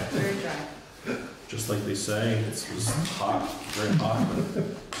 Very dry. Very dry. Just like they say, it was hot, very hot, but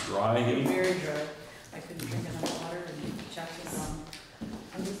dry. Very dry. I couldn't drink enough water and check it on.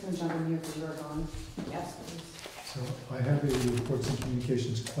 I'm just gonna jump in here because you're gone. Yes, please. So I have a reports and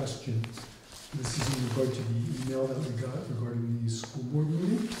communications question. This is in regard to the email that we got regarding the school board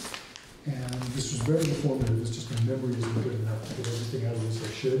meeting. And this was very informative, it's just my memory isn't good enough to get everything out of this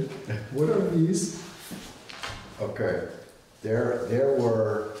I should. What are these? Okay, there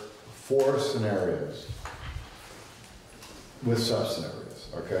were 4 scenarios with sub-scenarios,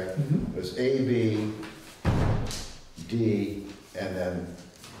 okay? Mm-hmm. There's A, B, D, and then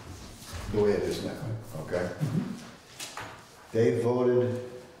the way it is now, okay? Mm-hmm. They voted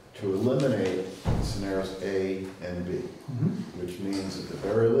to eliminate scenarios A and B, Mm-hmm. which means at the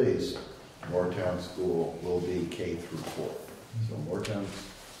very least, Moretown School will be K through 4. So Moretown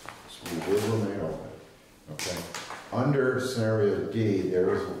School will remain open, okay? Under scenario D,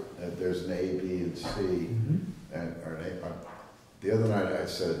 there's an A, B, and C, Mm-hmm. and or an A. The other night I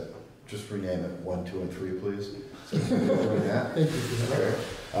said, just rename it 1, 2, and 3, please. So we're doing that. Thank you for that.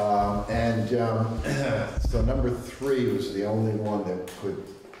 Okay. So number 3 was the only one that could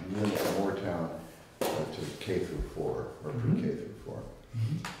limit Moretown to K through 4 or pre-K through 4.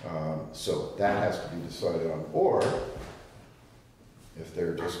 Mm-hmm. So that has to be decided on, or if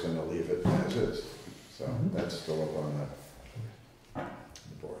they're just going to leave it as is. So Mhm. that's still up on the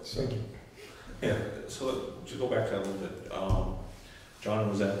board. So Thank you. Yeah, so to go back to that a little bit, John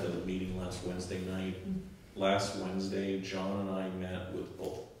was at the meeting last Wednesday night. Last Wednesday, John and I met with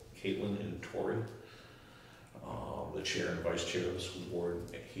both Caitlin and Tori, the chair and vice chair of the school board,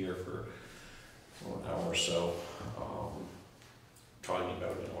 here for an hour or so, talking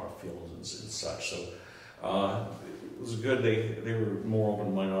about our feelings and such. So it was good. They were more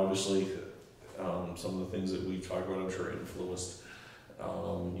open-minded, obviously. Some of the things that we've talked about, I'm sure, influenced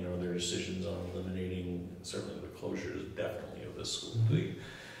their decisions on eliminating certainly the closures, definitely of this school.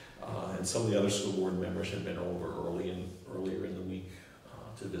 And some of the other school board members had been over earlier in the week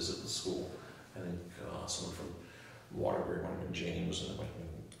to visit the school. I think someone from Waterbury, might have been James, and it might have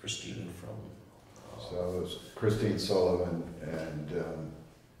been Christine from. So it was Christine Sullivan and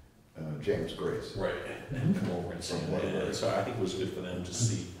James Grace. Right, and come over and say, so I think it was good for them to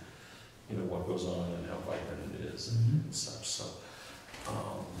see, what goes on and how vibrant it is and such. So,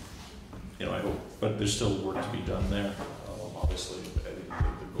 I hope, but there's still work to be done there. Obviously, I think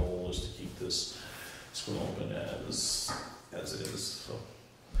the goal is to keep this school open as it is. So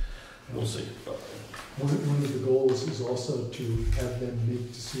we'll see. But, One of the goals is also to have them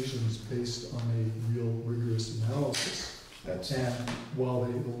make decisions based on a real rigorous analysis. And while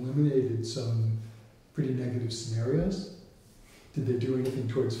they eliminated some pretty negative scenarios, did they do anything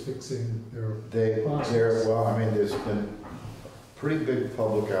towards fixing their process? Well, I mean, there's been a pretty big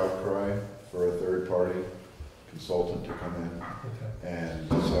public outcry for a third-party consultant to come in. Okay. And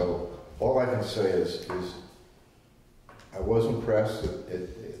so all I can say is I was impressed.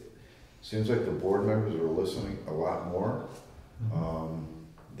 It seems like the board members are listening a lot more.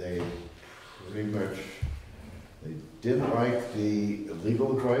 They pretty much, they didn't like the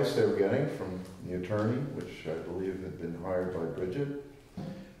legal advice they were getting from the attorney, which I believe had been hired by Bridget.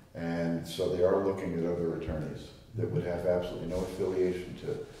 And so they are looking at other attorneys that would have absolutely no affiliation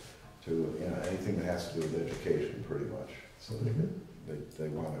to anything that has to do with education, pretty much. So they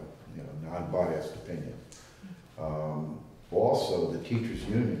want a non-biased opinion. Also, the teachers'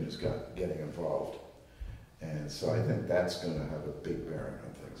 union is getting involved, and so I think that's going to have a big bearing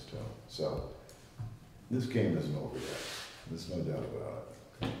on things too. So this game isn't over yet. There's no doubt about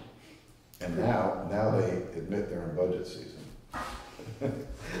it. And now they admit they're in budget season.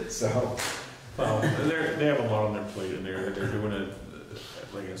 So, well, they have a lot on their plate, and they're doing it.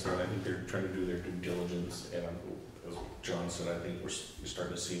 Like I said, I think they're trying to do their due diligence, and as John said, I think we're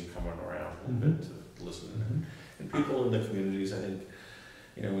starting to see them coming around a little bit to listen. And people in the communities, I think,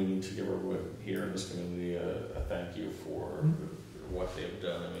 we need to give everyone here in this community a thank you for what they've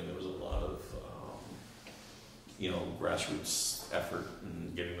done. I mean, there was a lot of, grassroots effort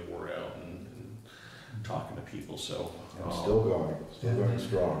in getting the word out and talking to people. So still going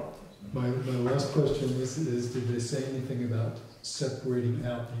strong. My last question is, did they say anything about separating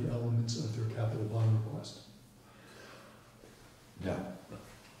out the elements of their capital bond request? No.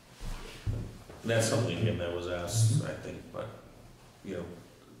 That's something, again, that was asked, I think, but, you know,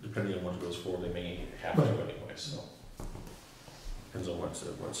 depending on what goes forward, they may have to anyway, so. Depends on what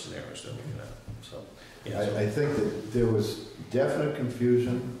scenarios they're looking at, so. Yeah, so I think that there was definite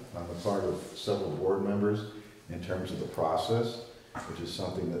confusion on the part of several board members in terms of the process, which is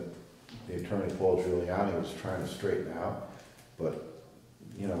something that the attorney Paul Giuliani was trying to straighten out. But,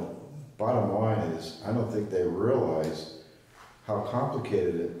 you know, bottom line is, I don't think they realized how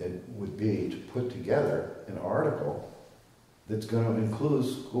complicated it would be to put together an article that's going to include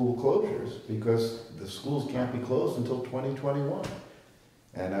school closures, because the schools can't be closed until 2021.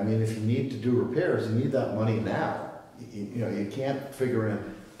 And I mean, if you need to do repairs, you need that money now. You know, you can't figure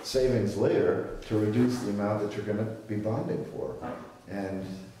in savings later to reduce the amount that you're going to be bonding for. And,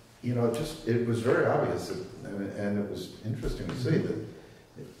 you know, it was very obvious, and it was interesting to see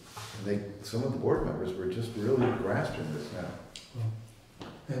that some of the board members were just really grasping this now.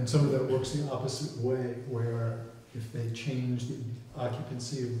 And some of that works the opposite way, where if they change the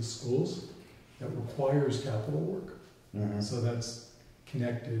occupancy of the schools, that requires capital work. Mm-hmm. So that's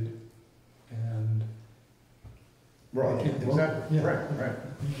connected and. Right, exactly. Yeah. Right.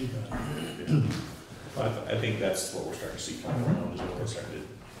 I think that's what we're starting to see come around, is when we're starting to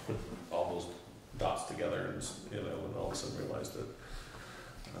put all those dots together, and, you know, and all of a sudden realize that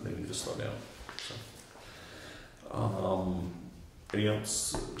they need to slow down, so. Anything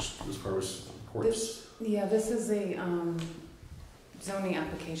else as far as reports? This is a zoning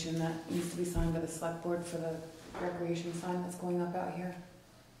application that needs to be signed by the select board for the recreation sign that's going up out here.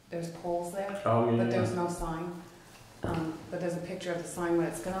 There's poles there, but there's no sign. But there's a picture of the sign, what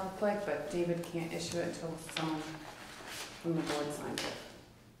it's gonna look like, but David can't issue it until someone from the board signs it.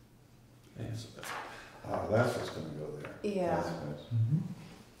 Yes. Oh, that's what's going to go there. Yeah. That's nice.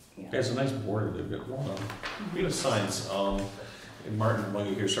 Yeah. Yeah, it's a nice border they've got going on. Speaking of signs, and Martin, while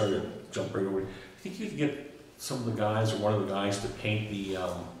you're here, sorry to jump right over. I think you could get some of the guys, or one of the guys, to paint the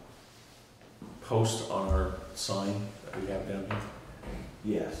post on our sign that we have down here.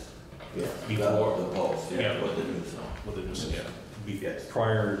 Yes. Yeah. Before the post, yeah, with the new sign. With the new sign, yeah. Yes.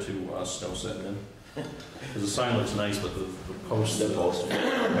 Prior to snow setting in. Because the sign looks nice, but the post. The post is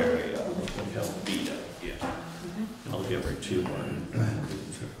very, beat up, yeah. I'll get right to Martin.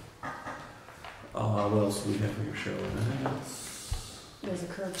 What else do we have for your show? There's a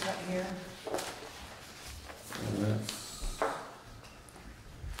curb cut here. And that's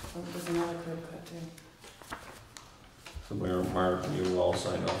Oh, there's another curb cut too. somewhere, Mark, you will all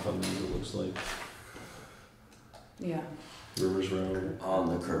sign off on these, it looks like. Yeah. Rivers Road. on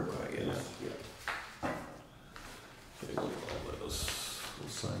the curb cut, yes. Yeah. Okay, look at all those. We'll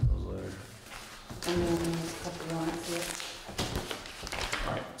sign those later. And then there's a couple lines here.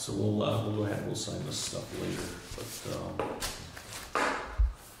 All right, so we'll go ahead and we'll sign this stuff later, but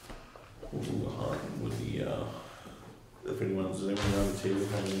we'll move on with the if anyone, does anyone around the table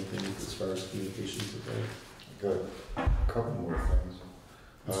have anything as far as communications today? Got a couple more things.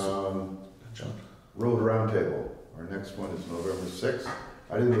 John? Road Roundtable. Our next one is November 6th.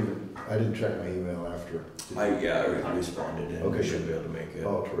 I didn't check my email after. I responded and Okay, we should be able to make it.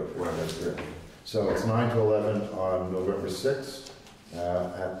 Oh, terrific. Where That's great. So it's 9 to 11 on November 6th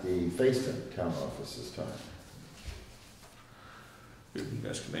at the Facein Town Office this time. You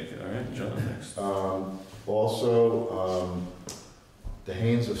guys can make it, all right? John, next. Also, the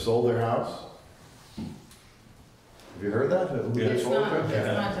Haynes have sold their house. Have you heard that? Who they It's sold not, to? it's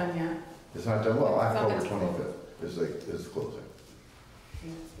not done yet. It's not done, well, It's not October gonna 25th is closing.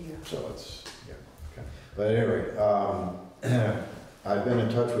 Yeah. So it's, yeah, okay. But anyway, I've been in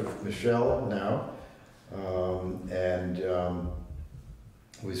touch with Michelle now, and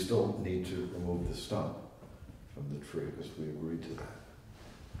we still need to remove the stump from the tree because we agreed to that.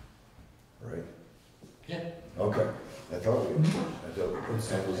 Right? Yeah. Okay, I thought we. What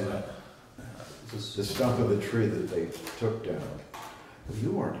stump was that? The stump of the tree that they took down. Well,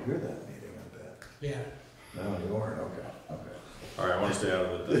 you weren't here that meeting, I bet. Yeah. No, you weren't, okay. All right, I want to stay out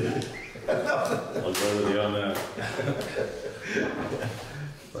of it then. I'll go with you on that.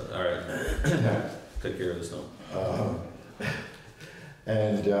 But, all right, take care of this now.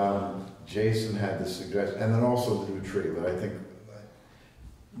 And Jason had this suggestion, and then also the new tree, but I think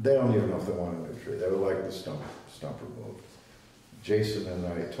they don't even know if they want a new tree. They would like the stump removed. Jason and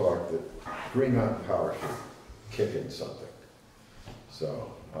I talked that Green Mountain Power should kick in something.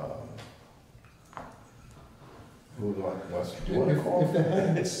 So, who wants to do it? If they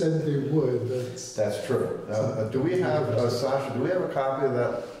hadn't said they would, That's true. Do we have, Sasha, do we have a copy of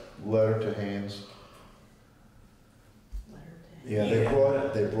letter to Haynes? Letter Yeah, they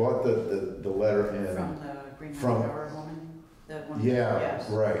brought the letter in. From the Green From- Mountain Power woman? The one? Yeah, Yes.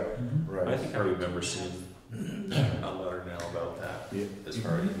 right, I right. think I remember seeing a letter now about that, Yeah. as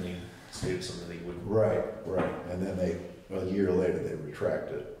far as they stated something they would. Right, right, and then a year later, they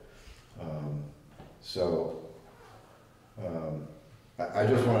retracted. I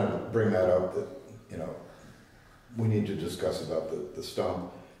just wanted to bring that up, that, you know, we need to discuss about the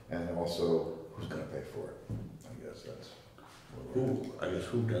stump, and also who's gonna pay for it. I guess that's.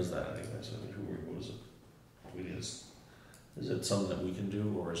 Who does that anyways? I mean, who is it? Is it something that we can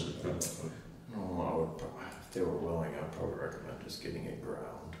do, or is it? No, if they were willing, I'd probably recommend just getting it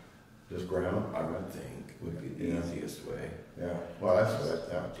ground. Just ground? I would think would be the Yeah. easiest way. Yeah, well, that's what,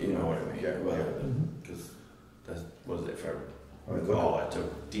 yeah. You know what I mean? Yeah, Rather yeah. than, because that was, if I I mean, recall, I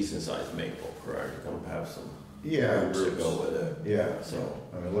took decent sized maple, correct? Gonna have some Yeah, roots to go with it. yeah, So,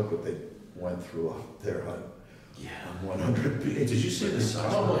 I mean, look what they went through up there on yeah. 100 Did you see the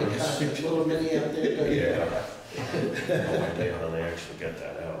size? Oh my gosh, little mini out there. Yeah. One day how they actually get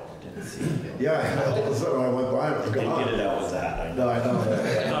that out. I didn't see it. Yeah, all of a sudden I went by and it was They gone. get it out with that, I No, know. I know I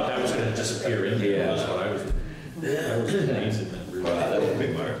that. thought that was gonna disappear in there, that's what I was amazing that we Well, were. that would be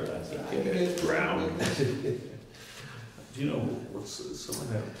my, that's get it ground. Do you know, what's, someone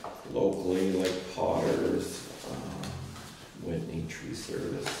had, Locally, like Potter's, Whitney Tree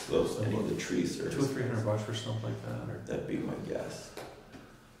Service, those, any of the tree service. $200 or $300 for something like that, or? That'd be my guess.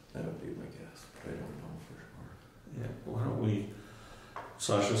 That would be my guess, but I don't know for sure. Yeah, why don't we,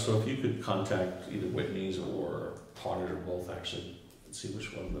 Sasha, so if you could contact either Whitney's or Potter or both, actually, and see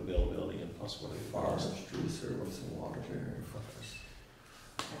which one, the availability and plus what it Potter's costs. Tree Service in Waterbury.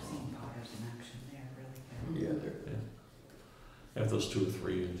 I've seen Potters in action, they're really good. Yeah, they're, Have those 2 or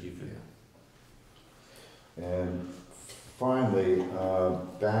 3, and you could. And finally,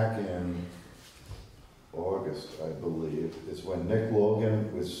 back in August, I believe, is when Nick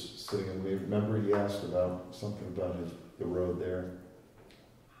Logan was sitting in, remember he asked about something about the road there?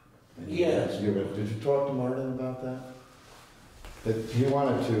 And you Yes. asked- Did you talk to Martin about that? That he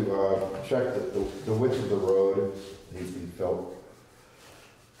wanted to check the width of the road, he felt,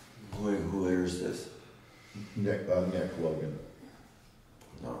 who is this? Nick Logan.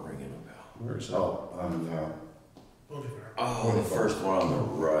 Not ringing a bell. Where is that? Oh, on, Oh, the first one on the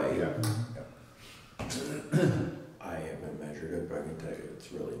right. yeah. I haven't measured it, but I can tell you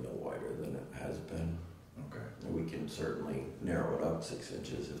it's really no wider than it has been. Okay. And we can certainly narrow it up 6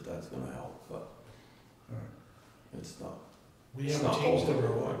 inches if that's gonna help, but it's not. We It's haven't not changed the overly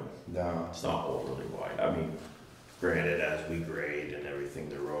road. wide. No. It's not overly wide. I mean, granted, as we grade and everything,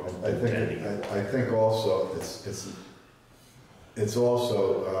 the road's I think also it's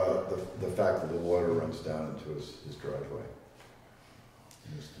also the fact that the water runs down into his driveway.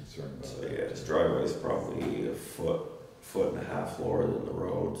 He was concerned about So that. yeah, his driveway is probably a foot and a half lower than the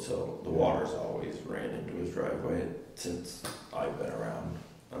road, so the water's always ran into his driveway since I've been around.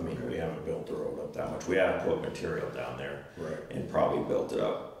 I mean, we haven't built the road up that much. We have put material down there Right. and probably built it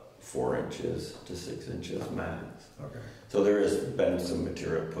up 4 inches to 6 inches max. Okay. So there has been some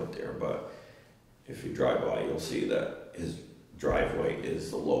material put there, but if you drive by, you'll see that his driveway is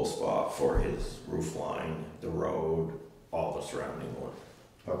the low spot for his roof line, the road, all the surrounding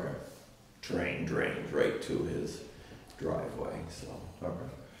Okay. terrain drains right to his driveway, so Okay.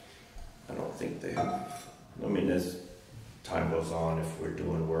 I don't think they have, I mean, as time goes on, if we're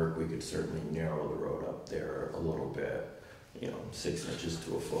doing work, we could certainly narrow the road up there a little bit, 6 inches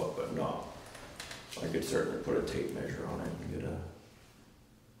to a foot, but not, I could certainly put a tape measure on it and get a,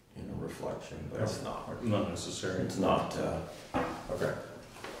 reflection, but it's not, Not necessary. it's not, Okay.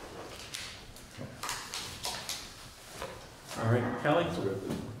 All right, Kelly,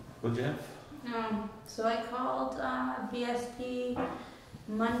 what'd you have? So I called VSP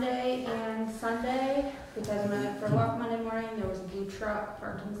Monday and Sunday because when I went for a walk Monday morning, there was a blue truck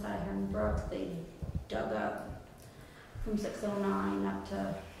parked inside Heron Brook. They dug up from 609 up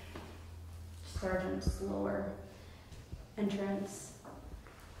to Sergeant's lower entrance.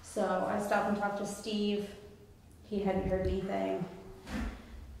 So I stopped and talked to Steve. He hadn't heard anything.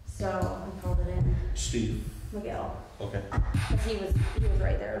 So I called it in. Steve. Miguel. Okay. He was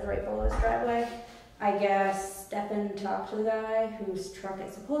right there. It was right below his driveway. I guess Stefan talked to the guy whose truck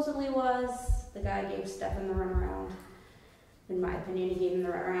it supposedly was. The guy gave Stefan the runaround. In my opinion, he gave him the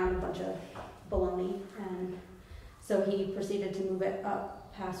runaround, a bunch of baloney. And so he proceeded to move it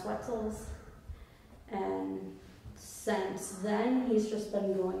up past Wetzel's. And since then, he's just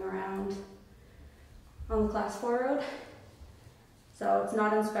been going around on the Class 4 road. So it's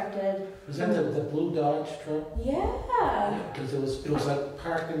not inspected. Was that the blue Dodge truck? Yeah. Because it was like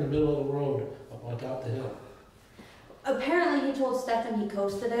parked in the middle of the road up on top of the hill. Apparently he told Stefan he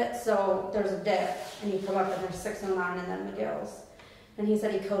coasted it, so there's a dip, and you come up and there's 609 and then McGill's. And he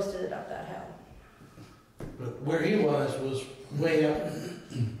said he coasted it up that hill. But where he was way up,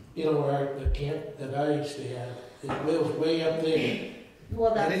 you know, where the camp that I used to have, it was way up there.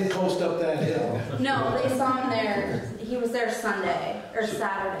 Well, I didn't coast up that hill. No, they saw him there. He was there Sunday or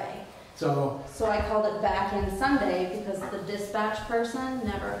Saturday. So I called it back in Sunday because the dispatch person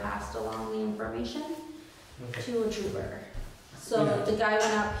never passed along the information to a trooper. So Yeah. the guy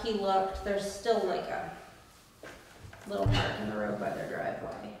went up, he looked, there's still like a little mark in the road by their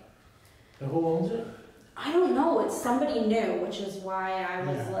driveway. and who owns it? I don't know, it's somebody new, which is why I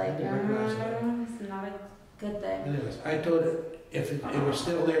was Yeah, like, I didn't recognize that. it's not a good thing. Anyways, I told it, if it was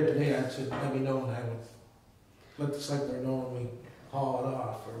still there today, I said, let me know, and I would let the Selectboard know when we haul it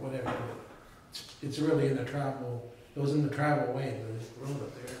off or whatever. But it's really in the travel, it was in the travel way, the road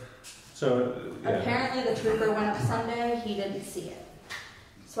up there. So, yeah, Apparently the trooper went up Sunday, he didn't see it.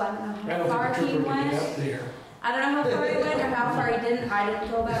 So I don't know I how don't far think the he trooper would be went. up there. I don't know how far he went or how far he didn't. I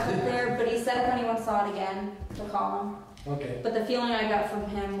didn't go back up there, but he said if anyone saw it again, to call him. Okay. But the feeling I got from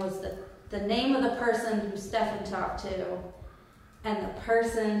him was that the name of the person who Stefan talked to and the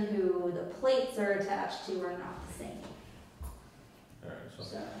person who the plates are attached to are not the same. alright, so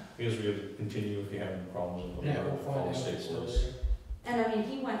So, I guess we gotta continue if you have any problems with Yeah, the we'll find out. state if it's still police. there. and I mean,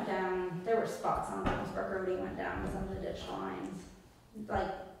 he went down, there were spots on Williamsburg Road, he went down some of the ditch lines,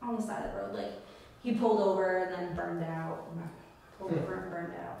 like on the side of the road, like he pulled over and then burned out, and pulled over and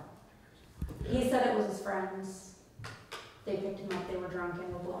burned out. He said it was his friends. They picked him up, they were drunk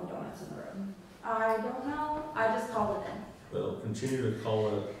and were blowing donuts in the road. I don't know, I just called it in. Well, continue to call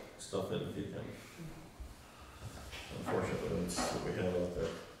that stuff in if you can. Unfortunately, that's what we have out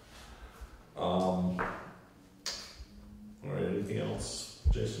there. Alright, anything else?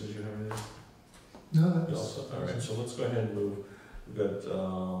 Jason, did you have anything? No, You all set? Alright, so let's go ahead and move. We've got,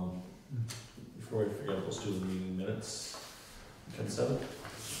 before we forget, let's do the meeting minutes. 10-7.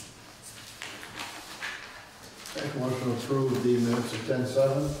 Make a motion to approve the minutes of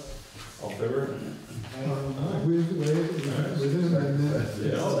 10:07. All in favor? with an amendment.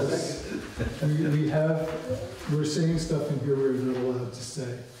 We're saying stuff in here we're not allowed to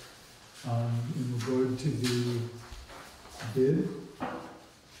say. In regard to the bid,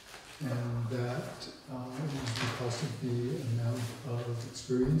 and that is because of the amount of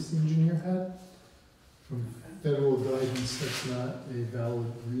experience the engineer had. From federal guidance, that's not a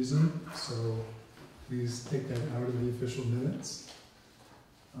valid reason, so please take that out of the official minutes.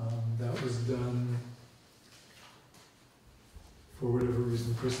 That was done for whatever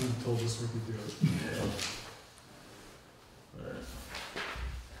reason, the person told us we could do it. Alright.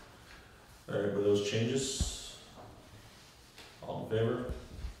 Alright, with those changes? All in favor?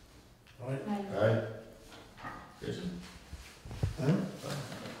 All right. Alright. Jason? Huh?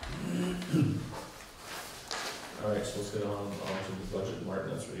 Alright, so let's get on to the budget. Martin,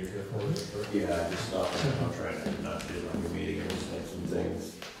 that's what you're here for. Yeah, just stuff, I'm trying to not do it on your meeting, I just had some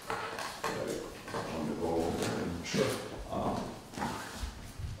things that I wanted to go over and. Sure.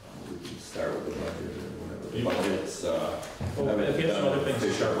 We can start with the budget or whatever. You- The budget's, Well, if you have some other things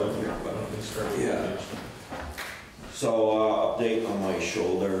to start with, why don't we start with Yeah. So, update on my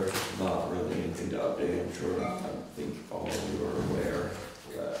shoulder, not really anything to update, I'm sure, I think all of you are aware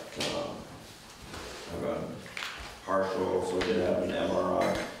that, I've got partial, so I did have an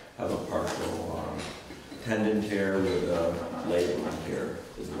MRI, have a partial, tendon tear with a labrum tear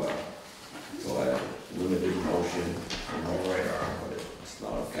as well. So I have limited motion in my right arm, but it's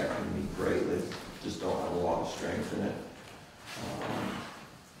not affecting me greatly, just don't have a lot of strength in it.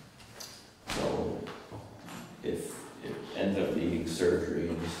 So if it ends up needing surgery,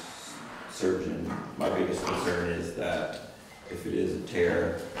 and the surgeon, my biggest concern is that if it is a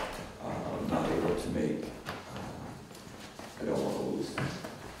tear, I'm not able to make, I don't want to lose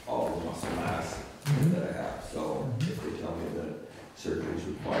all the muscle mass that I have. So if they tell me that surgery is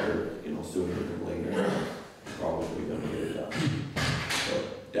required, sooner than later, I'm probably gonna get it done. So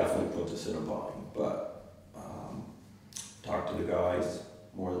definitely put this in a bind, but, talk to the guys,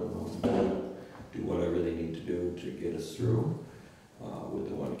 more than willing to do whatever they need to do to get us through. With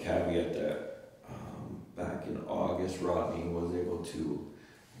the one caveat that, back in August, Rodney was able to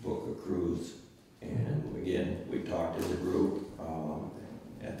book a cruise. And again, we talked as a group,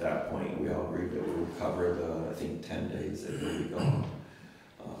 at that point, we all agreed that we would cover the, I think, 10 days that he'll be gone.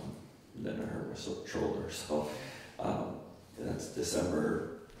 Then I hurt my shoulder, so, that's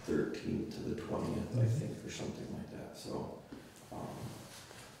December 13th to the 20th, I think, or something like that, so,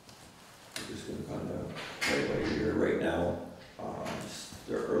 I'm just gonna kind of play by ear right now.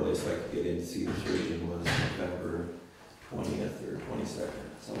 The earliest I could get in to see the surgeon was November 20th or 22nd,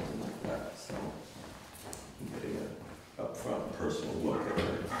 something like that. So I'm getting an upfront personal look at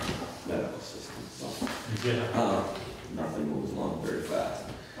her medical system. So nothing moves along very fast.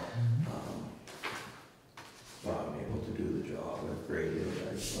 But I'm able to do the job. I've graded,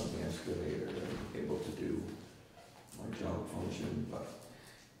 I've run the excavator, I'm able to do my job function. But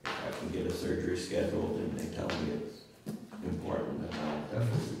if I can get a surgery scheduled and they tell me it's important, then I'll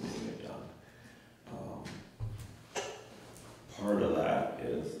definitely be getting it done. Part of that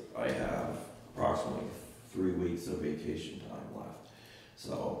is I have approximately 3 weeks of vacation time left,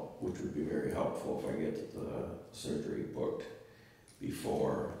 so which would be very helpful if I get the surgery booked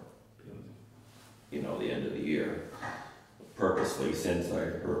before, you know, the end of the year. Purposely, since I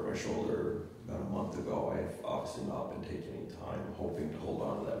hurt my shoulder about a month ago, I've obviously not been taking any time, hoping to hold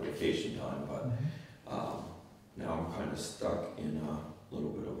on to that vacation time, but now I'm kind of stuck in a little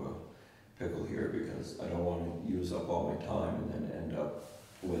bit of a pickle here because I don't want to use up all my time and then end up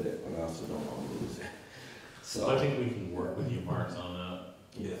with it, but I also don't want to lose it. So I think we can work with you, Mark, on that.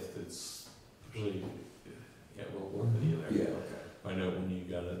 If it's really, yeah, we'll work with you there. yeah, okay. I know when you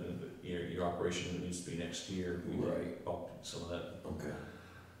got it, your operation needs to be next year. We Right. bump some of that. Okay.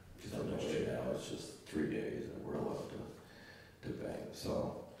 Because I know right now it's just 3 days and we're allowed to bank.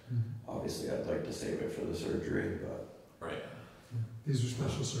 So obviously I'd like to save it for the surgery, but. Right. These are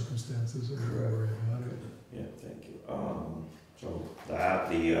special circumstances, I don't Correct. worry about it. Yeah, thank you. So that,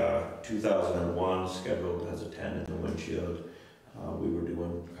 the 2001 scheduled has a 10 in the windshield. We were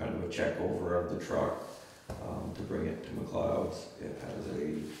doing kind of a check over of the truck to bring it to McLeod's. It has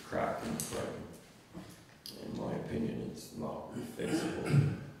a crack in the frame. In my opinion, it's not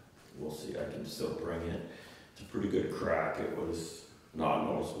fixable. We'll see, I can still bring it. It's a pretty good crack. It was not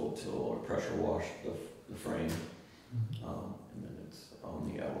noticeable till I pressure washed the frame. And then it's on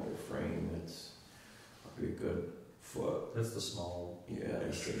the outer frame, it's a pretty good foot. That's the small. Yeah,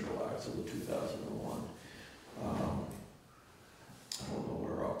 it's single axle, the 2001. I don't know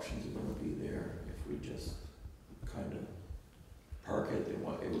what our options are gonna be there, if we just kind of park it.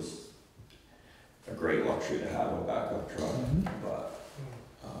 It was a great luxury to have a backup truck, but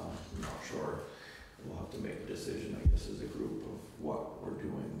I'm not sure. We'll have to make a decision, I guess, as a group of what we're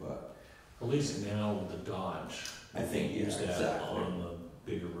doing, but. At least now with the Dodge. I think, yeah, use that exactly. on the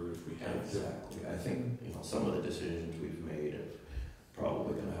bigger route if we have to. Exactly. I think, you know, some of the decisions we've made are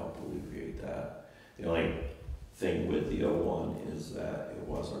probably gonna help alleviate that. The only thing with the 01 is that it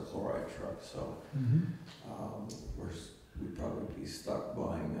was our chloride truck, so we'd probably be stuck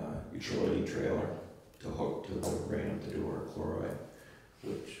buying a utility trailer to hook to the ramp to do our chloride,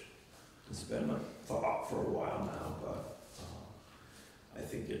 which has been a thought for a while now, but I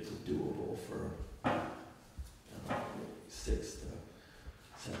think it's doable for 6 to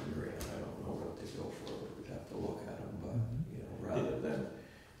 7 grand. I don't know what they go for, we'd have to look at them, but, you know, rather than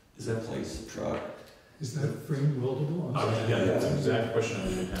replace the truck. Is that frame weldable? Yeah, that's the exact question I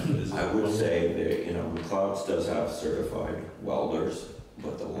was gonna have. Is I it would weldable? say that, you know, McLeod's does have certified welders,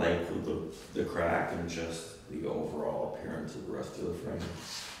 but the length of the crack and just the overall appearance of the rest of the frame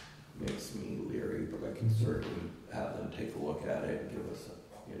makes me leery, but I can certainly have them take a look at it and give us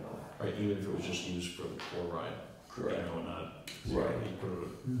a, you know. Right, even if it was just used for the chloride. Correct. You know, not. Right. You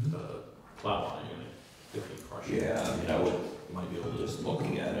put a plow on, you're gonna definitely crush it. Yeah, I mean, I would, You might be able to just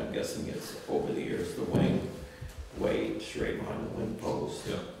looking at it, I'm guessing it's over the years, the wing weight straight behind the wing post.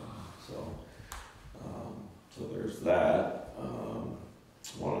 Yeah. So, so there's that.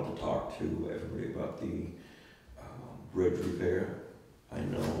 Wanted to talk to everybody about the bridge repair. I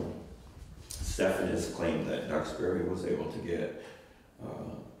know Stefan has claimed that Duxbury was able to get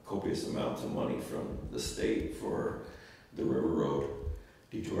copious amounts of money from the state for the River Road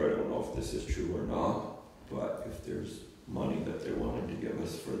detour. I don't know if this is true or not, but if there's money that they're willing to give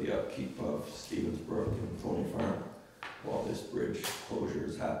us for the upkeep of Stevensbrook and Tony Farm while this bridge closure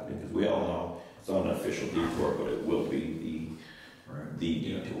is happening, because we all know it's not an official detour, but it will be the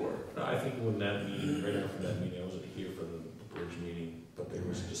detour. I think when that meeting, right after that meeting, I wasn't here for the bridge meeting, but there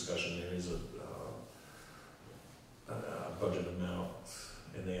was a discussion, there is a budget amount,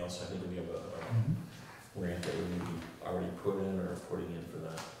 and they also, I think we have a grant that we maybe already put in or putting in for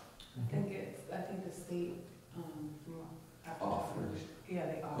that. I think the state, Offers. Yeah,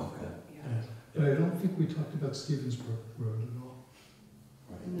 they offer, Okay. yeah. But I don't think we talked about Stevensbrook Road at all.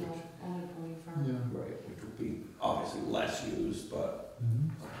 Right. No, only Pony Farm. Yeah. Right, which would be obviously less used, but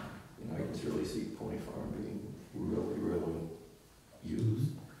you know, I can really see Pony Farm being really, really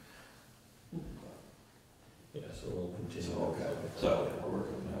used. Yes, so we'll continue. So, okay, so we're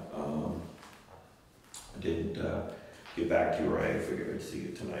working on that. I did get back to you, Ray. I figured I'd see you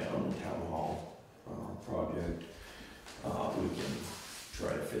tonight on the town hall project. We can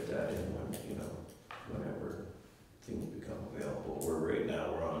try to fit that in when, whenever things become available. We're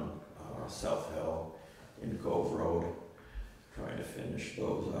on South Hill and Cove Road, trying to finish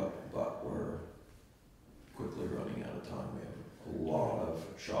those up, but we're quickly running out of time. We have a lot of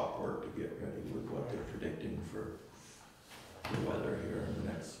shop work to get ready with what they're predicting for the weather here in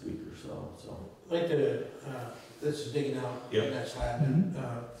the next week or so. I'd like to, this is digging out Yep. that slab, and,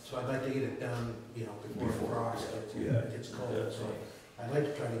 so I'd like to get it done, before frost gets cold. Yeah. So I'd like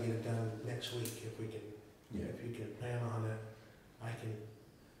to try to get it done next week if we can, Yeah. if you can plan on it. I can,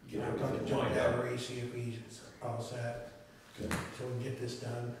 Get I'll talk to everything John lined up. Gallery, see if he's all set, Okay. so we can get this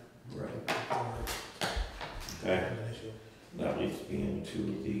done. Right. before Okay. an issue. That leads me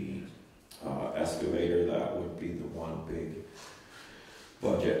into the excavator. That would be the one big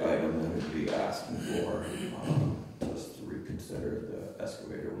budget item that would be asking for, just to reconsider the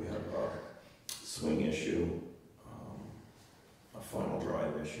excavator. We have our swing issue, a final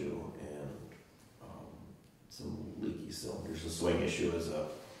drive issue, and some leaky cylinders. The swing issue is a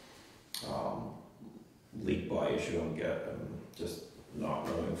leak by issue. I'm just not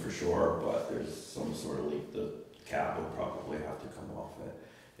knowing for sure, but there's some sort of leak. The cap will probably have to come off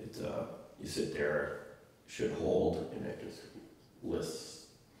it. It's you sit there, should hold, and it just lifts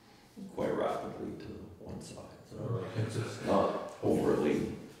quite rapidly to one side. So it's not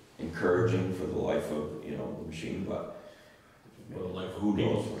overly encouraging for the life of the machine, but Well, like, who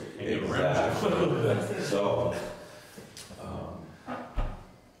knows? Exactly. So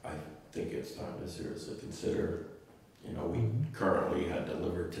I think it's time to seriously consider. We currently had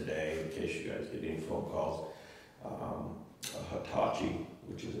delivered today, in case you guys get any phone calls, a Hitachi,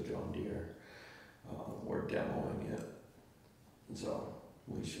 which is a John Deere. We're demoing it, so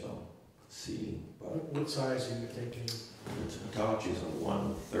we shall see. But What size are you thinking? it's Hitachi's a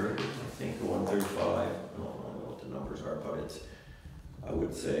 130, I think, a 135. I don't know what the numbers are, but it's, I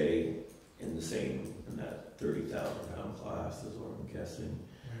would say, in that 30,000 pound class is what I'm guessing.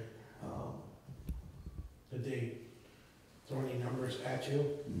 Did they throw any numbers at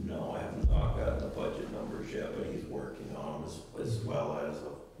you? No, I have not gotten the budget numbers yet, but he's working on them as well as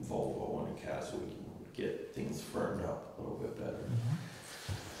a Volvo and a Cat, so we can get things firmed up a little bit better.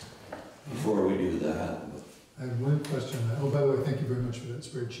 Before we do that, I have one question. Oh, by the way, thank you very much for that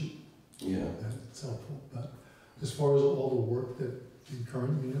spreadsheet. yeah, That's helpful. But as far as all the work that the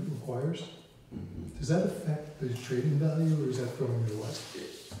current unit requires, does that affect the trading value, or is that throwing it away?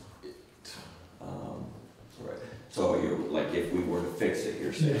 right. So you're like, if we were to fix it,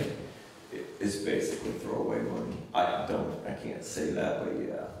 you're saying it's basically throwaway money. I can't say that, but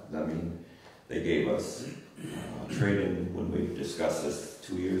yeah. I mean, they gave us trade-in when we discussed this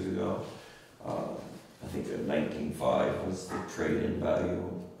 2 years ago. I think that 19.5 was the trade-in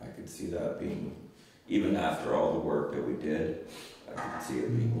value. I could see that being, even after all the work that we did, I could see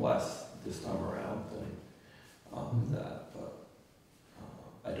it being less this time around than that. But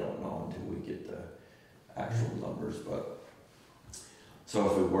I don't know until we get the actual numbers. But so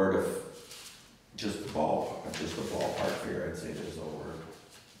if we were to just a ballpark figure, I'd say there's over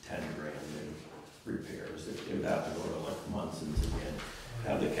 10 grand in repairs. It would have to go to like Munson's again,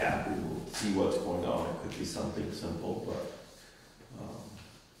 have the cap removed, see what's going on. It could be something simple, but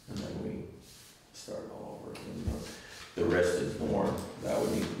and then we start all over again. The rest is more that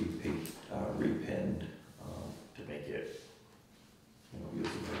would need to be repinned to make it,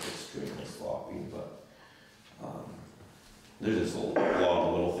 using like extremely sloppy. But there's just a lot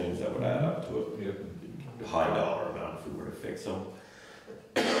of little things that would add up to a high dollar amount if we were to fix them.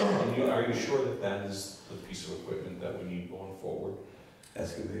 And are you sure that that is the piece of equipment that we need going forward?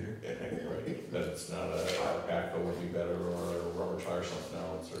 Excavator. Right, that it's not a backhoe would be better, or a rubber tire, something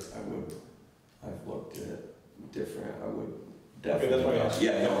else, or? I've looked at it different. I would Okay, definitely. that's why I asked.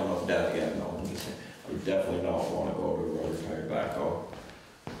 Yeah, no, no. I would definitely not want to go to a rubber tire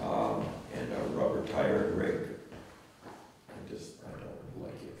backhoe and a rubber tire rig. I don't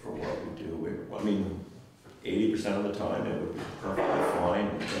like it for what we do. I mean, 80% of the time it would be perfectly fine.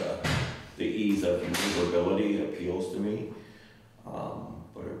 The ease of maneuverability appeals to me,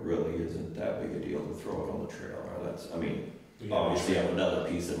 but it really isn't that big a deal to throw it on the trailer. Obviously, I have another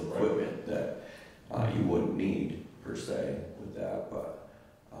piece of equipment that you wouldn't need per se with that, but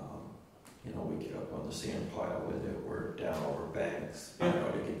we get up on the sand pile with it. We're down over banks, to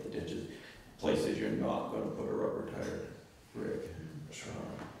get the ditches, places you're not going to put a rubber tire rig.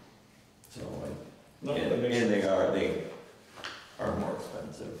 And they are more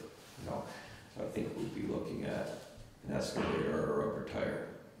expensive. So I think we'd be looking at an excavator or a rubber tire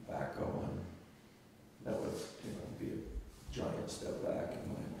backhoe, and that would, be a giant step back in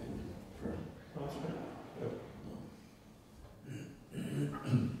my opinion for.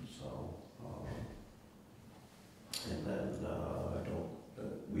 So, and then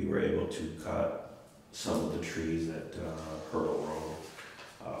we were able to cut some of the trees at Hurdle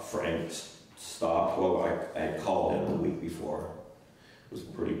Road. Frank stopped. Well, I called him the week before. It was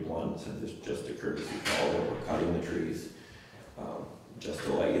pretty blunt, said this just a courtesy call that we're cutting the trees. Just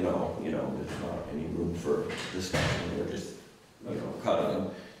to let you know, there's not any room for discussion. We're just, cutting them.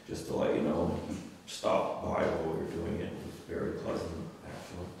 Just to let you know, he stopped by while we were doing it. It was very pleasant,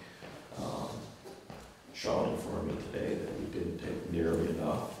 actually. Sean informed me today that we didn't take nearly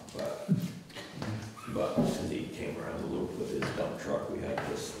enough, but as he came around the loop with his dump truck, we had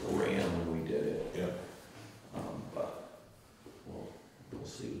just ran when we did it. Yeah. But we'll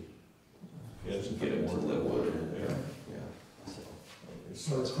see. Yeah, it's Get him to live with it. Yeah.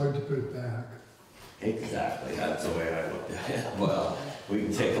 So it's hard to put it back. Exactly, that's the way I looked at it. Well, we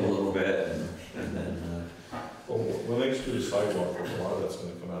can take a little bit and then. Well, when they do the sidewalk, a lot of that's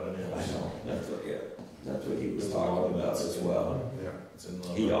gonna come out anyway. I know, that's what he was talking about as well. Yeah. It's in the.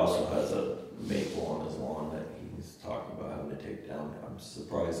 He also has a maple on his lawn that he's talking about having to take down. I'm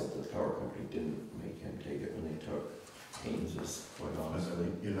surprised that the power company didn't make him take it when they took Haynes's, quite honestly.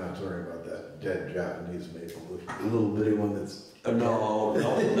 You're not talking about that dead Japanese maple, the little bitty one that's. No, the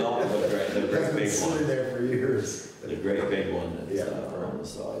great big Sitting one. there for years. The great big one that's Yeah. on the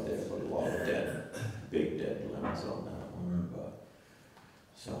side there, but a lot of big dead limbs on that one, but,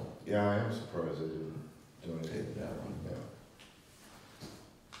 so. Yeah, I am surprised they didn't do anything. Take that one. Yeah.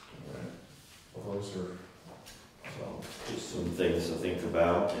 Alright. Well, those are, So, just some things to think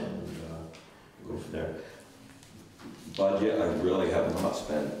about and go from there. Budget, I really have not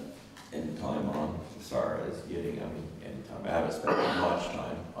spent any time on, as far as getting, any time. I haven't spent much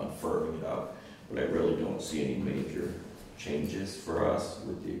time on firming it up, but I really don't see any major changes for us,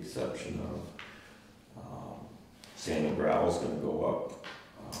 with the exception of sand and gravel's gonna go up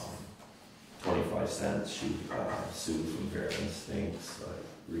 25 cents. She sued from various things.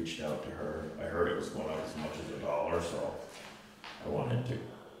 I reached out to her. I heard it was going up as much as $1, so I wanted to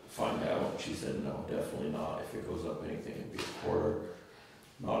find out. She said, no, definitely not. If it goes up anything, it'd be a quarter.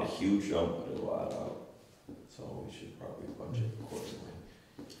 Not a huge jump, but it'll add up. So we should probably budget accordingly.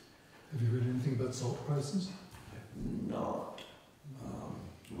 Have you heard anything about salt prices? Not.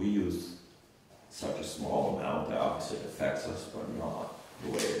 We use such a small amount that obviously it affects us, but not the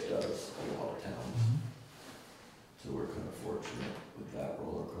way it does a lot of towns. So we're kind of fortunate with that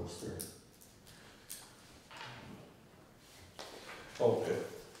roller coaster. okay.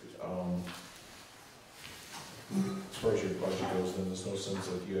 As far as your budget goes, then there's no sense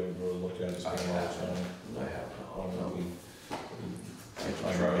that you haven't really looked at it, spent a lot of time I have on not. it.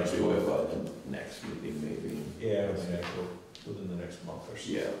 I can try to do it by the next meeting, maybe. Yeah, within the next month or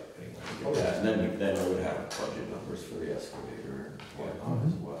so. Yeah. Anyway. Get that. And then I would have budget numbers for the excavator and whatnot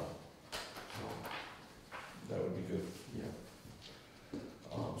as well. So, That would be good. yeah.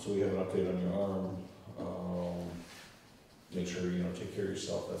 So we have an update on your arm. Make sure, take care of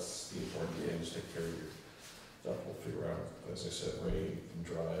yourself. That's the important thing, is take care of your stuff. We'll figure out, as I said, Ray can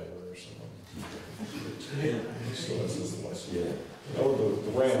drive or someone. So this is the license. Yeah. Oh,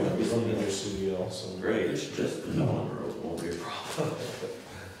 the RAM, is under your CDL, so. Great, it's just the road won't be a problem.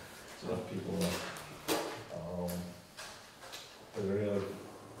 There's enough people know. Are there any other,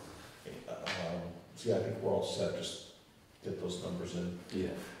 so yeah, I think we're all set, just get those numbers in. Yeah.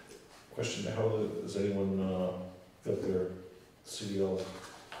 Question, has anyone got their CDL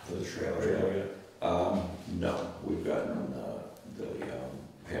For the trailer. yet? No, we've gotten the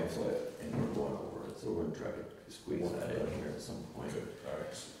pamphlet and we're going over it, so we're gonna try to squeeze that in here at some point. Good, all right,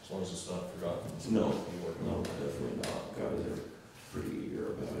 as long as it's not forgotten. No, Be working no, on it. definitely not. Guys are pretty eager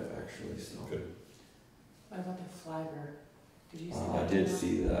about it, actually, so. Good. What about the flagger? Did you see that? I did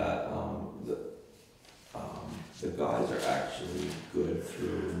see that. The guys are actually good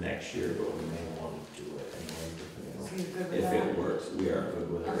through next year, but we may want to do it anyway, depending on So you're good with if that? it works. We are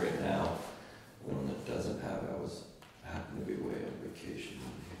good with it right now. The one that doesn't have it, happened to be away on vacation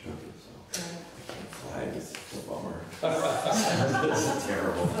when we took it, so I can't fly. It's a bummer. This is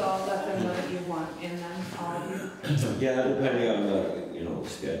terrible. So I'll let them know that you want in them, all of you. Yeah, depending on the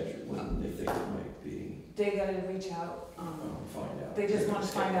schedule when they think it might be. They gotta reach out, Find out. they just want to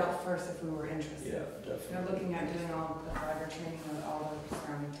find out first if we were interested. Yeah, definitely. They're looking at doing all the flagger training with all the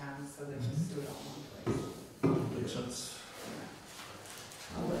surrounding towns, so they just do it all in one place. Makes sense.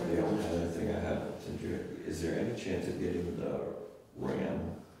 I'll let The them know. only other thing I have, is there any chance of getting the RAM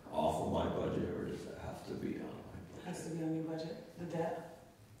off of my budget, or does it have to be on my budget? Has to be on your budget, the debt.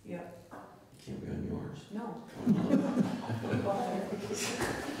 Yep. It can't be on yours. No.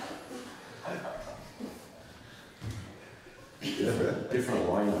 Different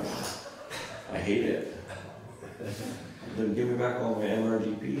line item. I hate it. Then give me back all my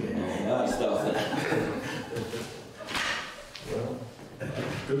MRGP and all that stuff. Well,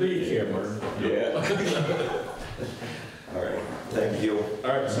 good that you care, Martin. Yeah. All right, thank you. All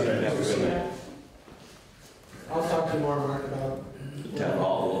right, See you next week. I'll talk to more Mark about. Town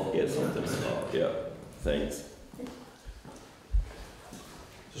hall, we'll get something, yeah, thanks.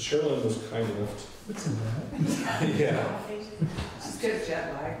 So Sherilyn was kind enough What's in that? to, yeah. She's good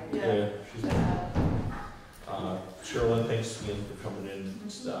jet lag. Yeah. Sherilyn, thanks again for coming in,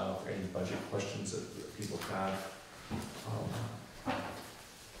 for any budget questions that people have. I'm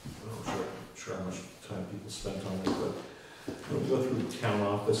not sure how much time people spent on it, but we'll go through the town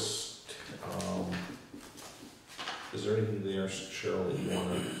office. Is there anything there, Cheryl, that you want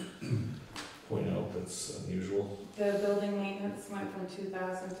to point out that's unusual? The building maintenance went from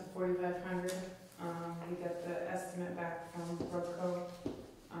 2,000 to 4,500. We got the estimate back from Roadco.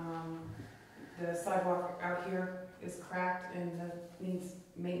 The sidewalk out here is cracked and needs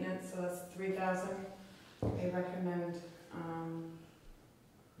maintenance, so that's 3,000. They recommend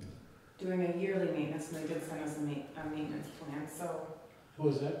doing a yearly maintenance, and they did send us a maintenance plan. So Who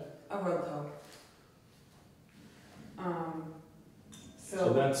was that? a Roadco.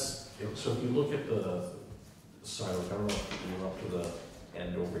 So that's, so if you look at the sidewalk, I don't know if you're up to the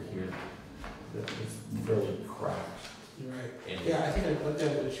end over here, it's fairly cracked. You're right. And, Yeah, I think I put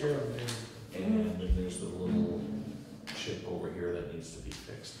that with Cheryl. and then there's the little chip over here that needs to be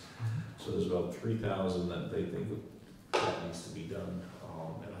fixed. So there's about 3,000 that they think that needs to be done.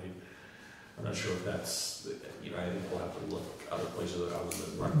 And I'm not sure if that's, I think we'll have to look other places other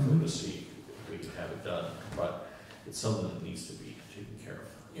than Rockford to see if we can have it done. But it's something that needs to be taken care of.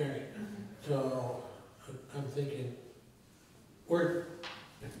 You're right. So I'm thinking, we're,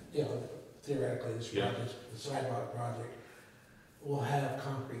 theoretically, this project, the sidewalk project, we'll have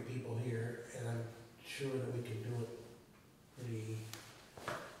concrete people here, and I'm sure that we can do it pretty,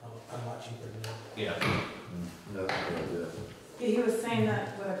 a lot cheaper than that. Yeah. That's a good idea. Yeah, he was saying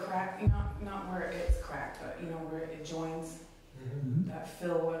that with a crack, not where it's cracked, but where it joins, that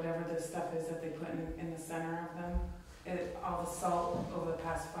fill, whatever the stuff is that they put in the center of them. All the salt over the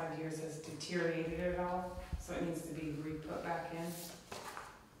past 5 years has deteriorated it all, so it needs to be re-put back in.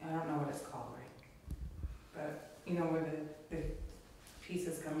 I don't know what it's called, right? But, where the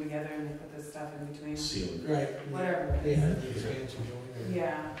pieces come together and they put the stuff in between. Ceiling. Right. Whatever. Yeah, the expansion joint.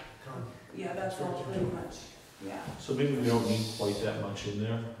 Yeah. Yeah, that's all pretty much, yeah. So maybe we don't need quite that much in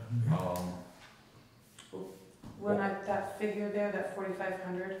there. When that figure there, that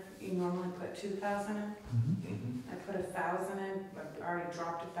 4,500, you normally put 2,000 in. I put 1,000 in, but I already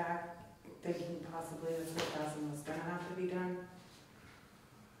dropped it back, thinking possibly the 4,000 was gonna have to be done.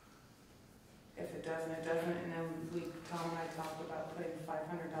 If it doesn't, it doesn't, and then Tom and I talked about putting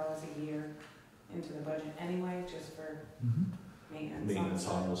 $500 a year into the budget anyway, just for maintenance. Maintenance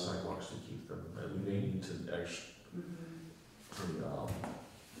on those sidewalks to keep them, we may need to actually,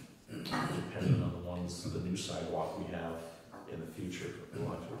 depending on the ones, the new sidewalk we have in the future, we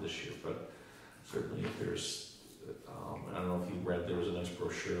want for this year, but certainly if there's, I don't know if you read, there was a nice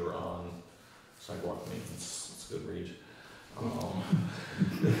brochure on sidewalk maintenance, it's a good read.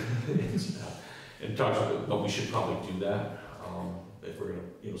 It talks about, but we should probably do that, if we're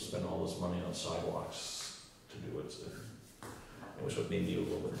gonna, spend all this money on sidewalks to do it. So I wish it may be a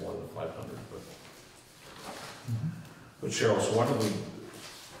little bit more than 500, but Cheryl, so why don't we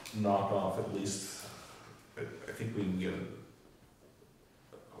knock off at least, I think we can get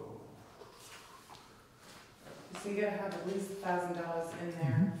So you gotta have at least $1,000 in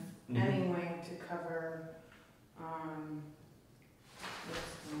there anyway to cover,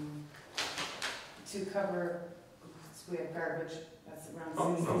 we have garbage, that's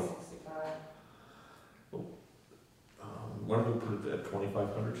around 65. why don't we put it at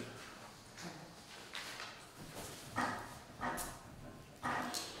 2,500?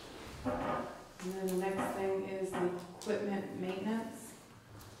 And then the next thing is the equipment maintenance.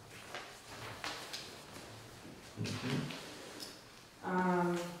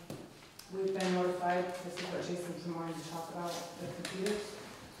 We've been notified, this is what Jason's been wanting to talk about, the computers.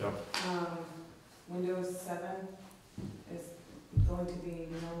 Yep. Windows 7 is going to be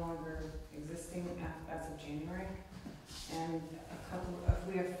no longer existing as of January. And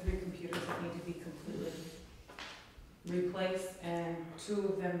we have 3 computers that need to be completely replaced, and 2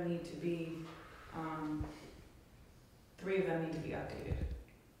 of them need to be, 3 of them need to be updated.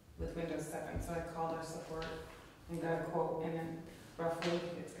 with Windows 7. So I called our support and got a quote, and then roughly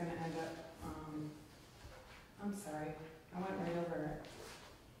it's gonna end up, I'm sorry, I went right over it.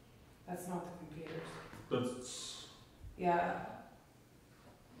 That's not the computers. That's, Yeah,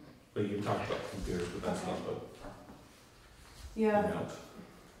 but you talked about computers, but that's not the yeah, amount.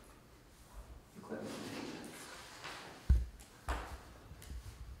 equipment maintenance.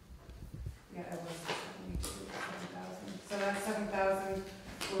 Yeah, it was 7,000. So that's 7,000,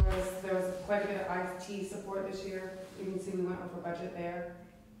 whereas there was quite a bit of IT support this year. You can see we went over budget there.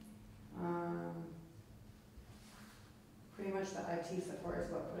 Pretty much the IT support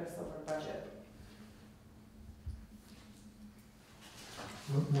is what put us over budget.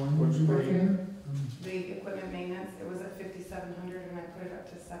 What line was you looking at? The equipment maintenance, it was at 5,700 and I put it up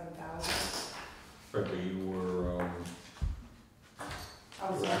to 7,000. Right, but you were,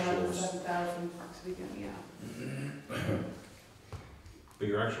 I was Your running actual out of was- 7,000 to begin, yeah. but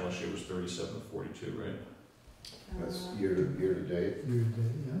your actual last year was 3742, right? That's Uh, year to date. Year to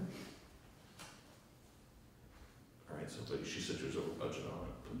date, yeah. All right, so but she said she was over budget on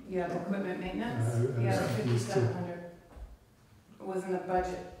it. Yeah, the equipment maintenance, I was yeah, confused too. 5,700. It was in the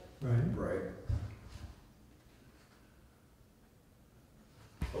budget. Right. Right.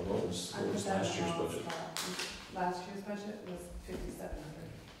 But what was I put that last in year's the budget? spot. Last year's budget was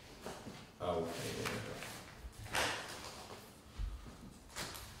 5,700. Oh, okay, yeah, okay.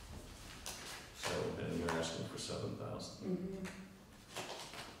 So then you're asking for 7,000.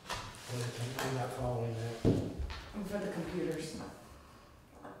 I'm not following that. And for the computers.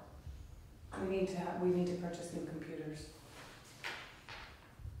 We need to purchase new computers.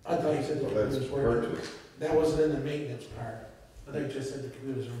 I thought you said the Well, that's computers were, purchase. that wasn't in the maintenance part. I thought you just said the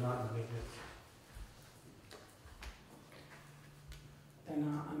computers were not in the maintenance. They're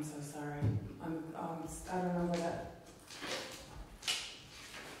not, I'm so sorry. I don't know where that.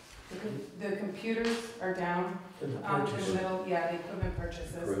 The computers are down, In the in purchase. the middle, yeah, the equipment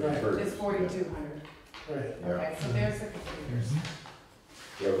purchases Purchase, is 4,200. Right. Yeah. Okay, so there's the computers,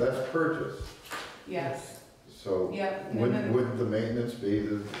 Yeah, that's purchase. yes, So yep, and wouldn't, then, wouldn't the maintenance be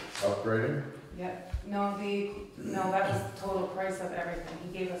the upgrading? yep, no, that was the total price of everything,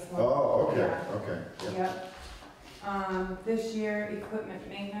 he gave us one. Oh, okay, Yeah. okay. Yeah. Yep. This year, equipment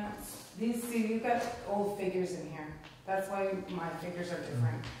maintenance, see, you've got old figures in here, that's why my figures are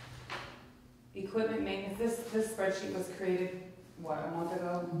different. Equipment maintenance, this spreadsheet was created, what, a month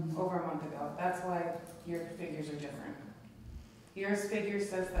ago? Over a month ago, that's why your figures are different. Yours figure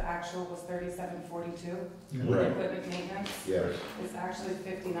says the actual was 3742, Right. equipment maintenance, Yes. it's actually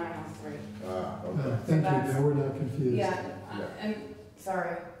 5903. Ah, okay. Thank you, that's- now we're not confused. Yeah, Yeah. and,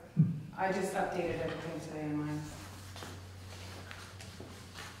 sorry, I just updated everything today in mine.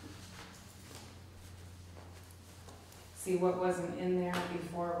 See, what wasn't in there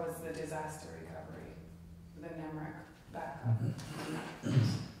before was the disaster recovery, the NEMRIC backup.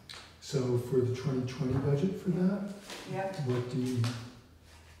 So for the 2020 budget for that, Yep, what do you,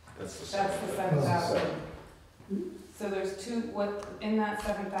 That's the that's the 7,000. 7,000. So there's in that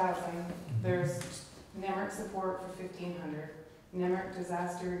 7,000, there's NEMRIC support for 1,500, NEMRIC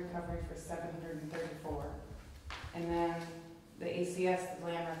disaster recovery for 734. And then the ACS, the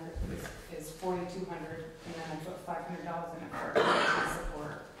land record, is 4,200, and then I put $500 in it for IT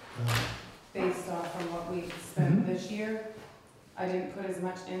support. Based off from what we spent this year, I didn't put as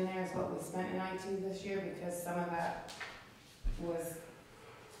much in there as what we spent in IT this year, because some of that was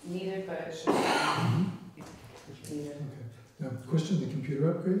needed, but it should be needed. okay. Now, question on the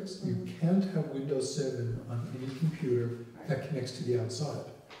computer upgrades, you can't have Windows 7 on any computer that connects to the outside.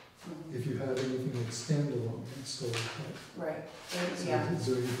 If you have anything that's standalone, it's still okay. Right, So yeah. is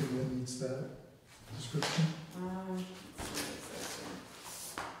there anything that meets that description? Let's see what it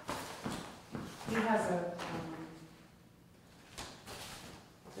says here. He has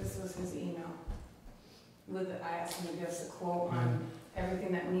this was his email. I asked him to give us a quote on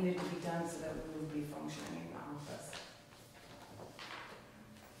everything that needed to be done so that we would be functioning in the office.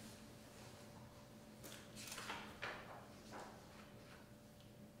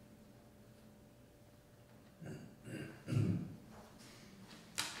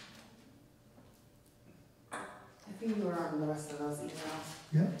 I think you were on the rest of those emails.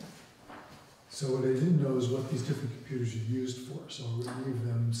 Yeah. So what I didn't know is what these different computers are used for, so I'll leave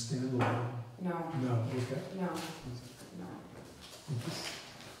them standalone. No, No, okay. no, no. Thank you.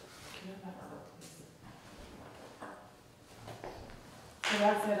 Can I have that quote, please? So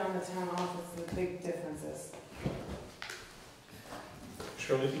that's it on the town office, the big differences.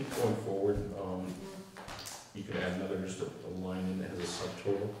 Shirley, I think going forward, you could add another, just a line in that has a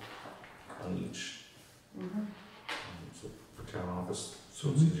subtotal on each. Mm-hmm. So for town office So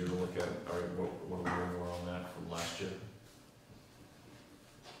it's easier to look at, all right, what are we more on that from last year?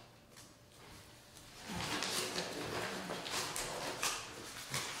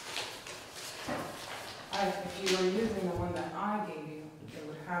 If you were using the one that I gave you, it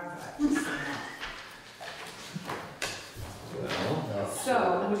would have that. Well,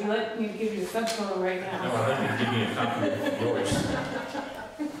 So, would you like me to give you a subtotal right no, now? I'd like you to give me a copy of yours.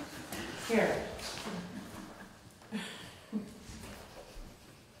 Here.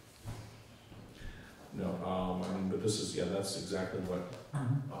 No, I mean, but this is, yeah, that's exactly what,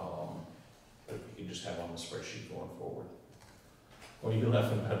 Mhm. you just have on the spreadsheet going forward. What are you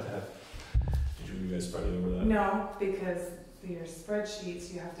laughing about that? Did you guys study over that? No, because for your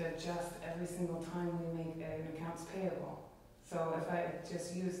spreadsheets, you have to adjust every single time we make an accounts payable. So if I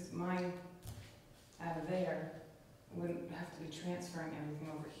just used mine out of there, I wouldn't have to be transferring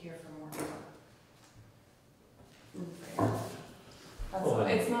everything over here for more work. That's all.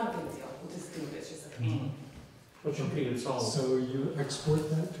 It's not a big deal, we'll just do it, it's just like, But you paid it all. So you export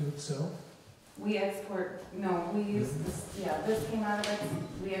that to Excel? We export, no, we use this, yeah, this came out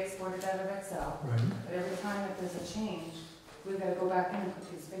of we exported out of Excel. Right. But every time that there's a change, we've gotta go back in and put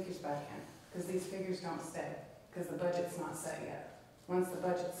these figures back in, because these figures don't stay, because the budget's not set yet. Once the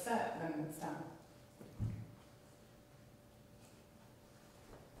budget's set, then it's done.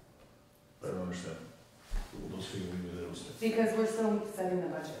 I don't understand. Those figures, those. Because we're still setting the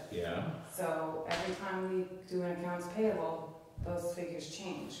budget. Yeah, So every time we do an accounts payable, those figures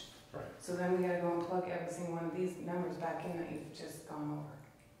change. right. So then we gotta go and plug every single one of these numbers back in that you've just gone over.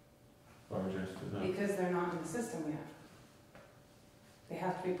 Why would you have to do that? Because they're not in the system yet. They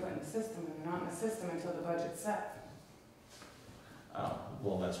have to be put in the system, and they're not in the system until the budget's set. Oh,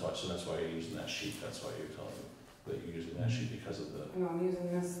 well, that's why, so that's why you're using that sheet, that's why you're telling me that you're using that sheet because of the. You know, I'm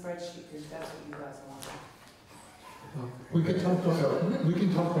using this spreadsheet because that's what you guys want. We can talk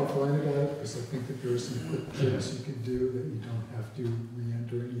offline about it, because I think that there are some quick tricks you can do that you don't have to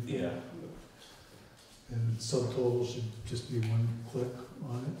re-enter anything. Yeah. And subtotal should just be one click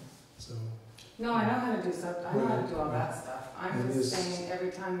on it, so. No, I know how to do stuff, I know how to do all that stuff. I'm And just this- saying,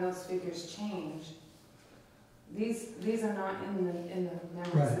 every time those figures change, these are not in the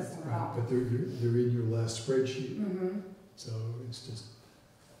memory Right, system at right, all. but they're in your last spreadsheet, Mm-hmm. so it's just,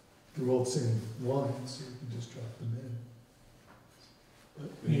 they're all the same lines, so you can just drop them in.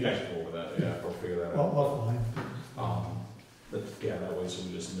 But, You guys go over that, yeah, we'll figure that out. Offline. But yeah, that way, so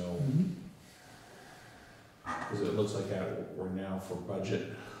we just know, Mhm. because it looks like we're now for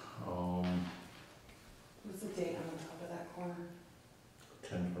budget, What's the date on the top of that corner?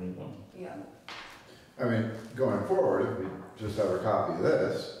 10/21. Yeah. I mean, going forward, if we just have a copy of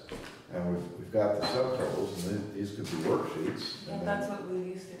this, and we've got the subtotals, and these could be worksheets. Yeah, and that's then what we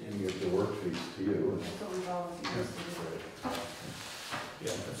used to you do. can get the worksheets to you. That's what we've always used to do.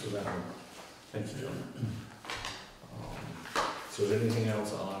 Yeah, that's what that one. Thanks, Jim. So is there anything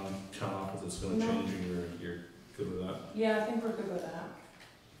else on town office that's gonna No. change, or you're good with that? Yeah, I think we're good with that.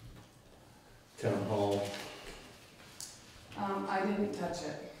 Town hall, I didn't touch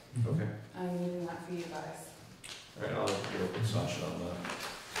it. okay. I'm leaving that for you guys. All right, I'll get with Sasha on that.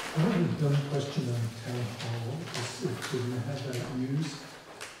 I have a dumb question on town hall, is if we're gonna have that used,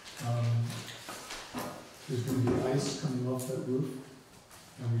 there's gonna be ice coming off that roof,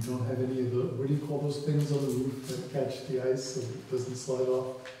 and we don't have any of the, what do you call those things on the roof that catch the ice so it doesn't slide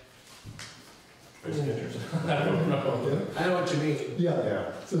off? Ice catchers. I don't know. I know what you mean. Yeah,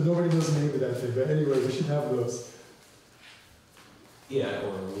 Yeah. so nobody knows the name of that thing, but anyway, we should have those. Yeah,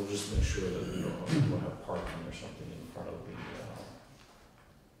 or we'll just make sure that we don't have parking or something in front of the,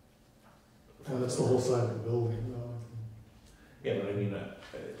 That's the whole side of the building, though. Yeah, but I mean,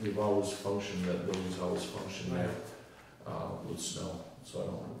 we've always functioned, that building's always functioned there, with snow, so I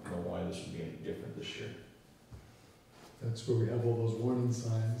don't know why this would be any different this year. That's where we have all those warning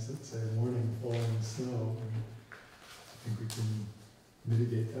signs that say warning, falling snow. And I think we can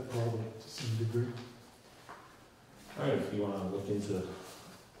mitigate that problem to some degree. All right, if you wanna look into,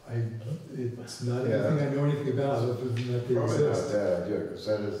 It's not Yeah. anything I know anything about, other than that they Probably not a exist. bad idea, because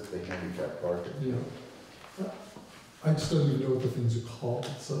that is the handicap parking. You know, I just don't even know what the things are called,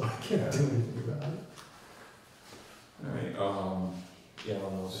 so I can't do anything about it. all right, yeah,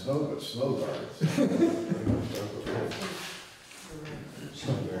 on those. Snow guards. Pretty much that's what it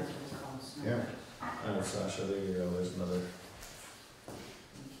is. Yeah. All right, Sasha, there you go, there's another.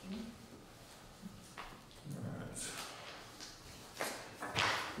 All right.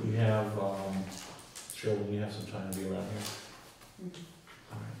 We have, Cheryl, you have some time to be around here?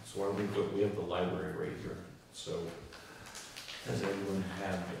 All right, so why don't we have the library right here, so has everyone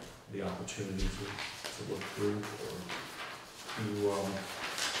had the opportunity to look through, or? You,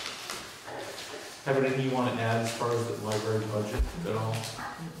 have anything you wanna add as far as the library budget at all?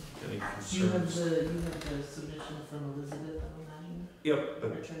 Any You have concerns? the submission from Elizabeth, I'm imagining, Yep, our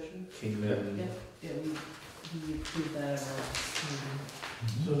that treasurer? came in. Yeah, we approved that at our last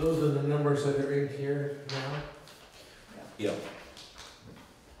meeting. So those are the numbers that are in here now? Yep.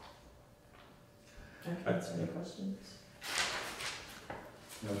 I can answer any questions.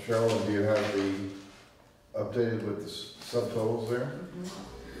 Now, Cheryl, do you have the updated with the subtotals there?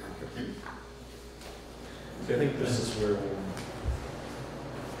 So I think this is where we'll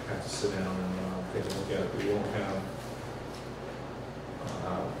have to sit down and take a look at it. We won't have,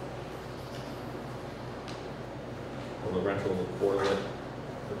 well, the rental will correlate,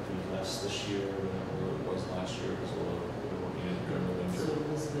 it'll be less this year than it was last year, because we were looking at during the winter. So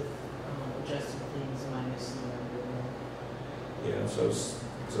Elizabeth, adjusted things minus the number. Yeah, so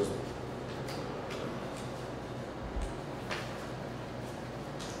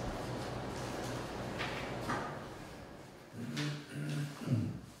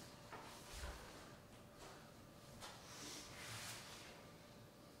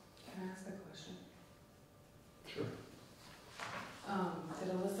Can I ask a question? sure. Did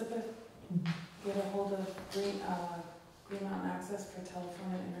Elizabeth get a hold of Green Mountain Access for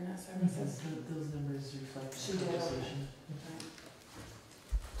telephone and internet services? Those numbers reflect She the did, okay. conversation. Right.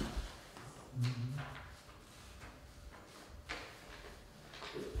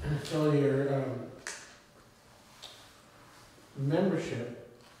 So your membership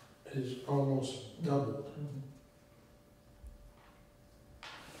is almost doubled.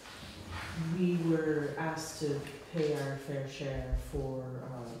 We were asked to pay our fair share for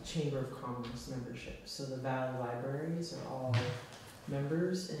Chamber of Commerce membership. So the Valley Libraries are all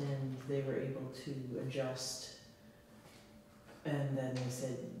members, and they were able to adjust. And then they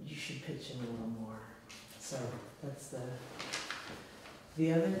said, you should pitch in a little more. So that's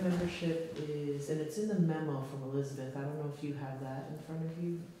the other membership is, and it's in the memo from Elizabeth. I don't know if you have that in front of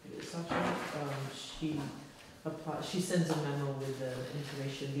you, Sasha. She sends a memo with the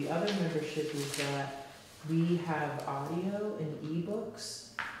information. The other membership is that we have audio and ebooks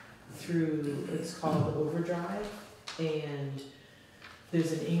through, it's called Overdrive, and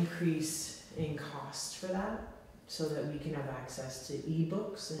there's an increase in cost for that so that we can have access to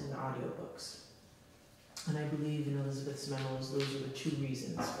ebooks and audiobooks. And I believe in Elizabeth's memos, those are the two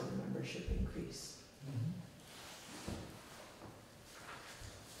reasons for the membership increase.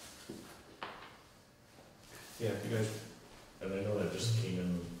 Yeah, if you guys, and I know that just came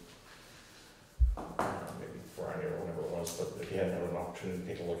in, maybe Friday or whenever it was, but if you hadn't had an opportunity to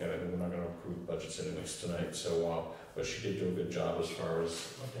take a look at it, and we're not gonna approve budgets anyways tonight, so, but she did do a good job as far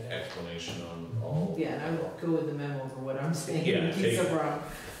as explanation on all. Yeah, and I would go with the memo for what I'm saying, Yeah, in case take- I'm wrong.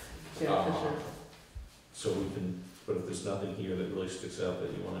 Yeah, for sure. So we can, but if there's nothing here that really sticks out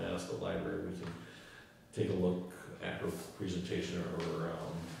that you wanna ask the library, we can take a look at her presentation or,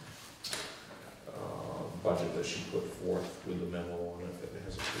 budget that she put forth with the memo on it, that it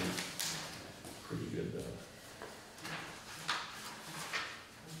has a pretty good,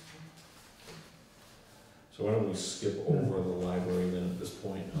 So why don't we skip over the library then at this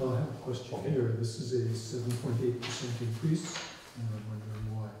point? I have a question Okay. here. This is a 7.8% increase, and I'm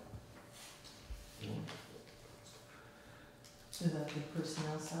wondering why. Is that the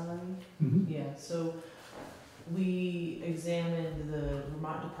personnel salary? Mm-hmm. Yeah, so we examined the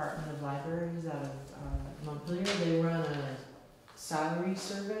Vermont Department of Libraries out of Montpelier. They run a salary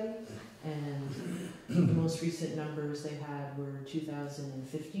survey, and the most recent numbers they had were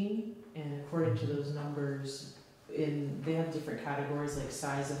 2015. And according to those numbers, they have different categories like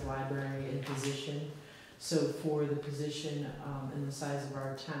size of library and position. So for the position and the size of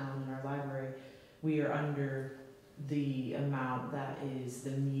our town and our library, we are under the amount that is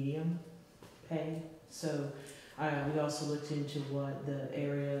the medium pay. So we also looked into what the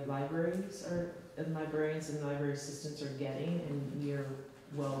area libraries are, and librarians and library assistants are getting, and we are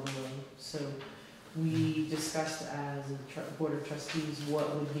well below. So we discussed as a board of trustees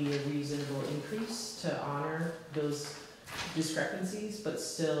what would be a reasonable increase to honor those discrepancies, but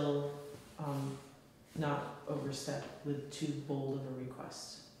still not overstep with too bold of a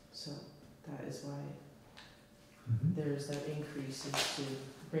request. So that is why there's that increase, is to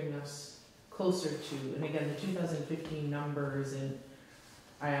bring us closer to, and again, the 2015 numbers, and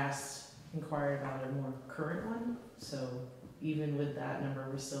I inquired about a more current one, so even with that number,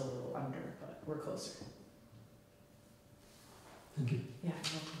 we're still a little under, but we're closer. Thank you. Yeah,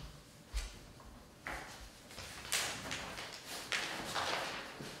 you're welcome.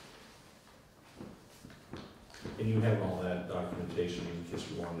 And you have all that documentation in case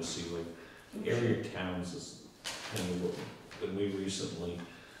you wanted to see, like, area towns is kind of what and we recently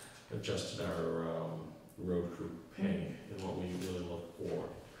adjusted our road crew pay, and what we really look for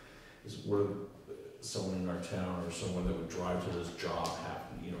is where someone in our town or someone that would drive to this job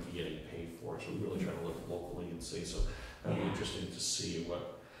happen, you know, be getting paid for it. So we really try to look locally and see. So that'd be interesting to see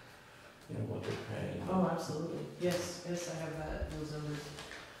what, you know, what they're paying. Oh, absolutely. Yes, I have those numbers.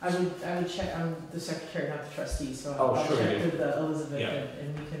 I would check, I'm the secretary, not the trustee, so Oh, I'll sure, check yeah. with Elizabeth, Yeah.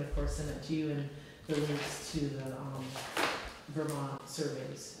 and we can of course send it to you, and the links to the Vermont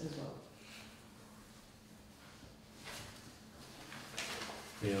surveys as well.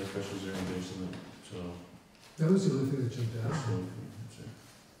 Any other questions or anything? So, That was the only thing that jumped out.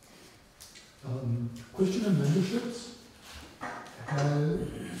 Question on memberships.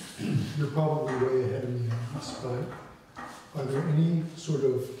 You're probably way ahead of me on this, but are there any sort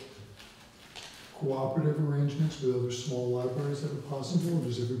of cooperative arrangements with other small libraries that are possible, or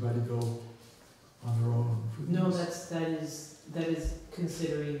does everybody go on their own for these? No, that is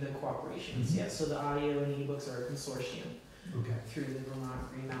considering the cooperations, Mhm. yes, so the audio and ebooks are a consortium Okay. through the Vermont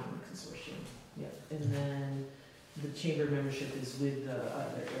Green Mountain Consortium, yep, and then the chamber membership is with the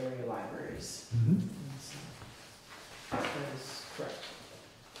other area libraries. Mhm. And so, that is correct.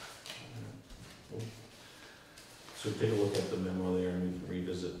 Cool. So take a look at the memo there and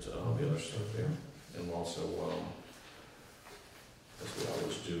revisit the other stuff there. And we'll also, as we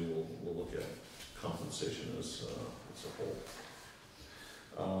always do, we'll look at compensation as a whole.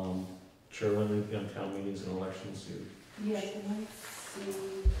 Sherlyn, anything on town meetings and elections? Yeah, can I see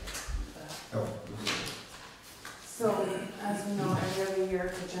that? Oh. So, as we know, every year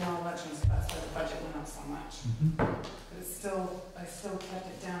for general elections, that's why the budget went up so much. Mhm. But it's still, I still kept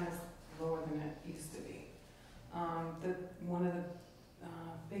it down as lower than it used to be. One of the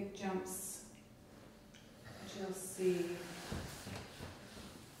big jumps that you'll see,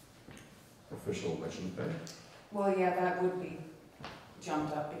 Official election pay? well, yeah, that would be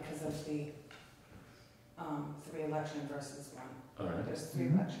jumped up because of the 3 election versus 1. All right. There's 3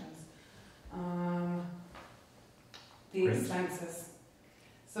 Mhm. elections. The Great. expenses.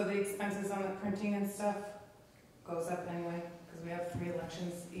 So the expenses on the printing and stuff goes up anyway, because we have 3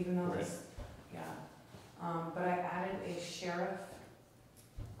 elections, even though it's, yeah. But I added a sheriff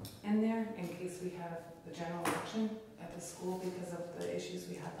in there in case we have the general election at the school because of the issues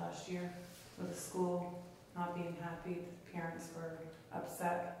we had last year with the school not being happy. The parents were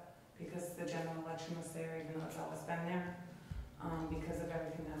upset because the general election was there, even though it's always been there, because of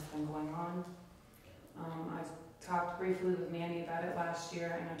everything that's been going on. I talked briefly with Manny about it last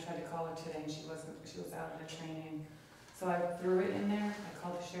year, and I tried to call her today, and she was out of the training. So I threw it in there. I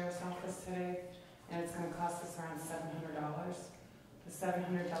called the sheriff's office today, and it's gonna cost us around $700. The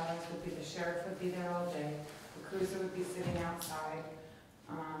 $700 would be the sheriff would be there all day, the cruiser would be sitting outside.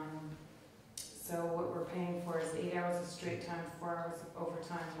 So what we're paying for is 8 hours of straight time, 4 hours of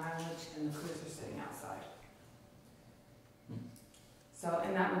overtime mileage, and the cruiser sitting outside. So,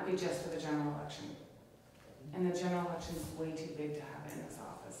 and that would be just for the general election. And the general election is way too big to have in this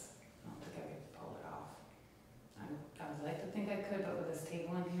office. I don't think I could pull it off. I would like to think I could, but with this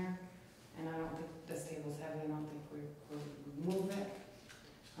table in here, and I don't think this table's heavy, I don't think we'll move it.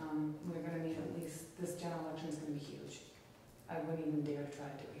 We're gonna need at least, this general election is gonna be huge. I wouldn't even dare try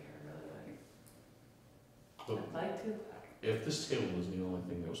to do it here, I really wouldn't. I'd like to, but If this table was the only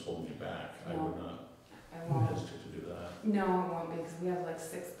thing that was holding you back, I would not I won't. hesitate to do that. No, it won't be, because we have like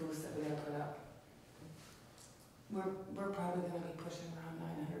 6 booths that we gotta put up. We're probably gonna be pushing around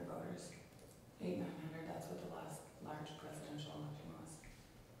 900 voters. 800-900, that's what the last large presidential election was.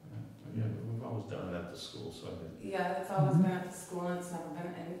 Yeah, we've always done it at the school, so I think. Yeah, it's always been at the school, and it's never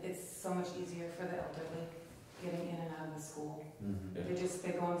been, and it's so much easier for the elderly getting in and out of the school. Mhm.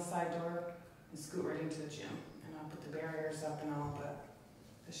 They go on the side door and scoot right into the gym, and I'll put the barriers up and all, but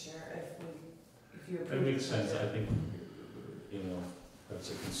the sheriff, if you approve. That makes the sense, budget- I think, you know,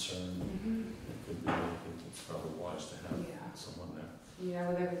 that's a concern. Mhm. It could be, I think it's probably wise to have Yeah. someone there. Yeah,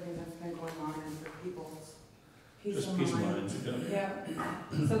 with everything that's been going on and for people's peace Just of peace of mind. mind,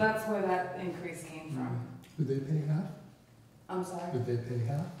 Yeah, so that's where that increase came from. Would they pay half? I'm sorry, Would they pay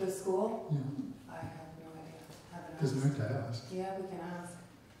half? the school? Yeah, I have no idea, haven't doesn't asked. hurt to ask. Yeah, we can ask.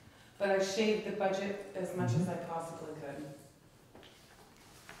 But I shaved the budget as much as I possibly could.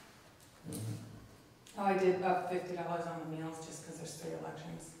 Mhm. Oh, I did up $50 on the meals just because there's 3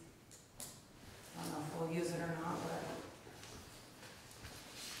 elections. I don't know if we'll use it or not, but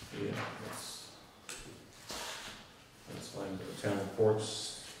Yeah, that's fine, but the town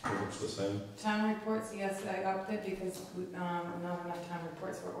reports, looks the same. town reports, yes, I upped it because not enough town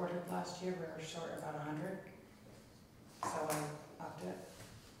reports were ordered last year. We were short about 100. So I upped it.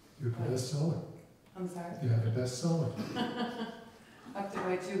 You're the bestseller. I'm sorry? You have a bestseller. Up to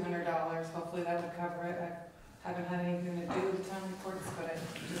by $200, hopefully that would cover it. I haven't had anything to do with town reports, but I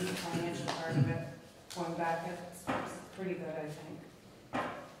do the financial part of it. Going back, it's pretty good, I think.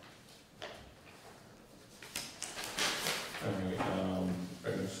 I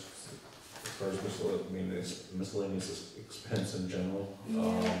guess, as far as miscellaneous expense in general,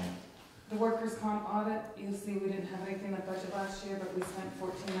 Yeah. The workers' comp audit, you'll see we didn't have anything in the budget last year, but we spent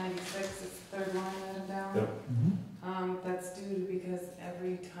 $14.96, it's the third line item down. Yep. That's due to because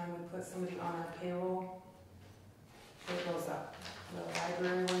every time we put somebody on our payroll, it goes up. The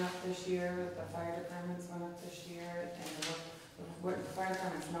library went up this year, the fire departments went up this year, and the fire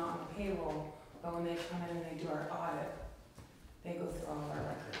department's not on the payroll, but when they come in and they do our audit, they go through all of our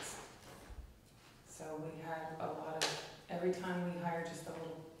records. So we had a lot of, every time we hire just a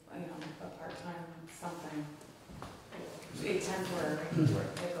little, a part-time something, a temporary,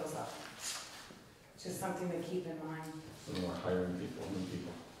 it goes up. It's just something to keep in mind. So we're hiring people, new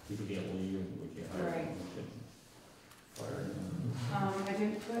people can't leave, we can't hire Right. them, we can't fire them. I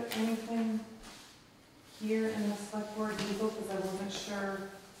didn't put anything here in the select board legal because I wasn't sure.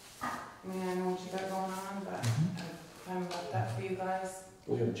 I mean, I know what you got going on, but I kind of left that for you guys.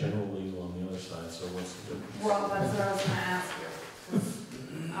 We have general legal on the other side, so what's the difference? Well, that's what I was gonna ask you. 'Cause,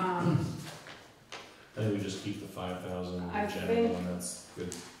 I think we just keep the 5,000 I in general, think- and that's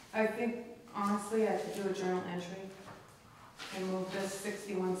good. I think honestly, I could do a journal entry and move this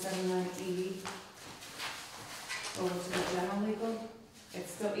 617980 over to the general legal.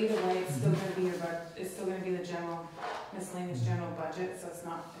 It's still, either way, it's still gonna be it's still gonna be the general, miscellaneous general budget, so it's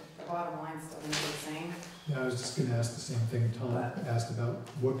not, the bottom line's still gonna be the same. Yeah, I was just gonna ask the same thing Tom asked about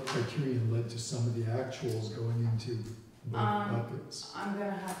what criterion led to some of the actuals going into both buckets. I'm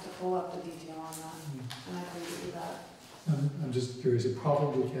gonna have to pull up the detail on that, and I can do that. I'm just curious, it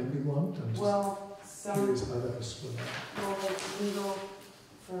probably can be lumped, I'm just Well, some, curious how that was split out. well, like legal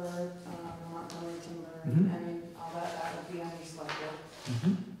for, Montgomery timber Mhm. and all that, that would be on your select board.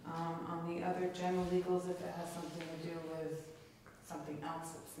 On the other general legals, if it has something to do with something else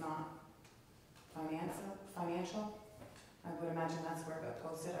that's not financial, I would imagine that's where it got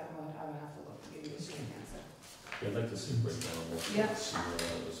posted. I would have to look to give you a straight answer. Yeah, I'd like to see a breakdown of what, Yeah. see where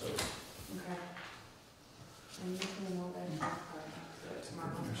all this is. Okay. And you can know that, do it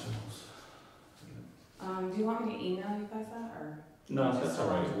tomorrow. Do you want me to email you guys that, or? No, that's all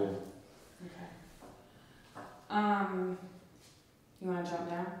right, we'll, Okay. You wanna jump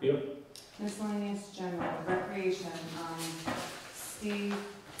down? Yep. Miscellaneous general, recreation, Steve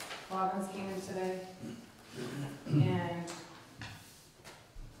Robbins came in today, and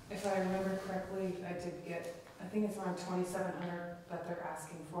if I remember correctly, I did get, I think it's around 2,700 that they're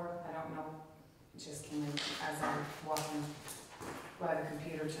asking for, I don't know. It just came in as I'm walking by the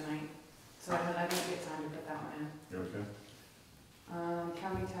computer tonight, so I didn't get time to put that one in. you okay?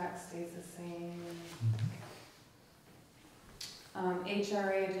 County tax stays the same.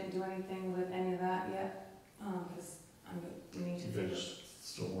 HRA, I didn't do anything with any of that yet, because we need to You figure. guys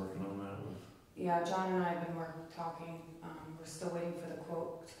still working on that with? Yeah, John and I have been talking, we're still waiting for the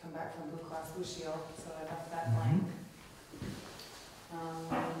quote to come back from Blue Cross Blue Shield, so I left that blank.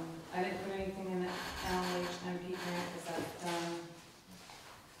 I didn't put anything in the LHMP grant, because that's done.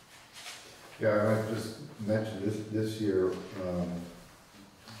 Yeah, I might just mention this year,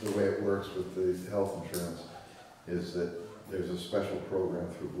 the way it works with the health insurance is that there's a special program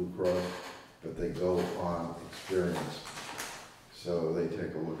through Blue Cross, but they go on experience. So they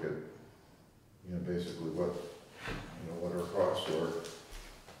take a look at, basically what our costs were,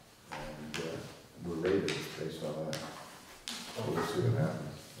 and we're rated based on that. So we'll see what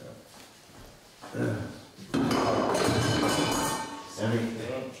happens, yeah.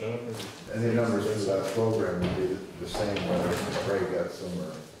 Any numbers for that program would be the same whether Ray got some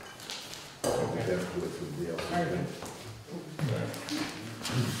or we got to do it through the LCP.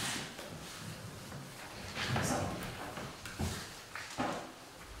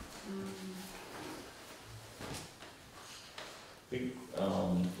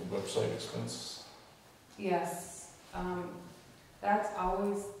 The website expense? Yes, that's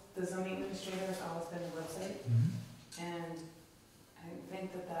always, the zoning administrator has always been the website, and I didn't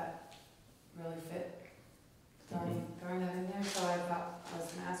think that really fit throwing that in there, so I thought I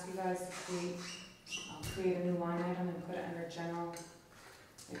was gonna ask you guys to create a new line item and put it under general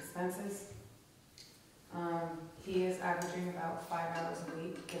expenses. He is averaging about 5 hours a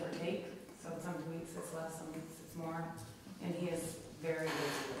week, give or take, so some weeks it's less, some weeks it's more, and he is very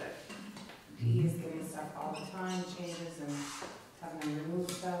busy with it. He is getting stuff all the time, changes and having to remove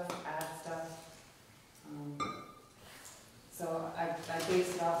stuff, add stuff. So I I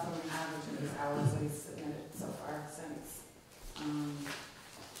based it off of an average of his hours that he's submitted so far since,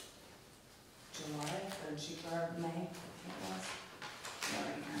 July, or May, I think it was. Yeah,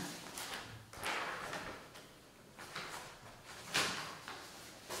 right here.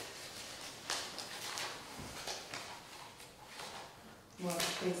 Well,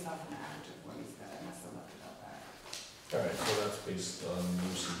 it's based off an average of what he's got, I must have left it out back. Alright, so that's based on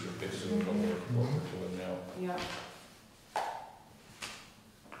usage of basically what we're doing now. Yeah.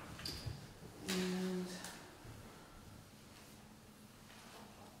 And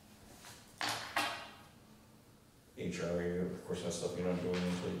HR, of course, that's stuff you're not doing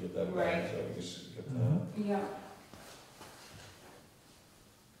until you get that Right. back, so I guess you get that. yeah.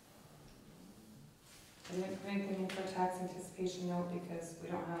 I didn't put anything in for tax anticipation note because we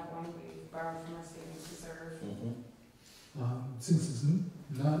don't have one, we borrowed from our savings reserve. Since it's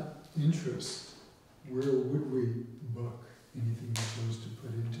not interest, where would we book anything we chose to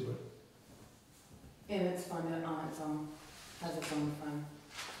put into it? And it's funded on its own, has its own fund,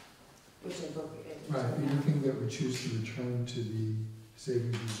 which I book it. Right, anything that we choose to return to the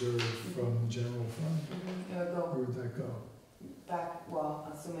savings reserve from the general fund, It would go where would that go? back,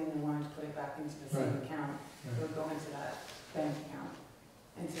 well, assuming they wanted to put it back into the same Right. account, it Right. would go into that bank account.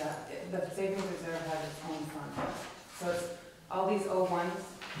 Into that, the savings reserve has its own fund. So it's, all these O1s,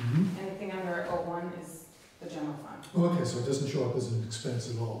 anything under O1 is the general fund. Oh, okay, so it doesn't show up as an expense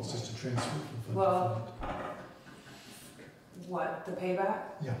at all, it's just a transfer from fund to Well- fund? What, the payback?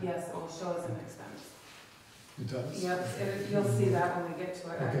 Yeah, Yes, it will show as an expense. it does. Yep, you'll see that when we get to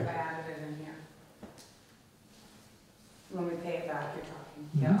it, Okay. I added it in here. When we pay it back, you're talking,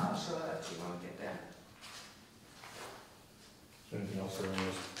 Mhm. yeah, I'll show that to you when we get there. Is there anything else there on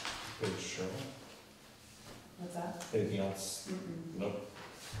this page, Cheryl? What's that? Anything else? Mm-mm. Nope.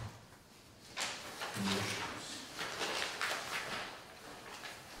 Conditions.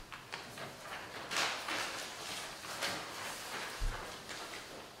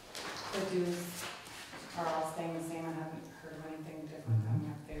 The dues are all staying the same, I haven't heard of anything different coming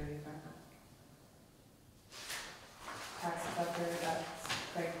up there either. Tax collector, that's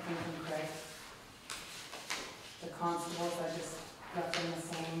Craig, came from Craig. The constables, I just left them the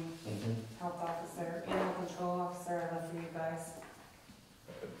same, health officer, animal control officer, I left for you guys,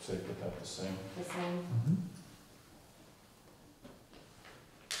 I'd say put that the same. the same. Mhm.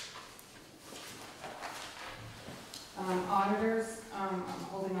 Auditors, I'm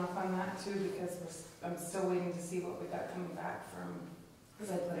holding off on that too because I'm still waiting to see what we got coming back from,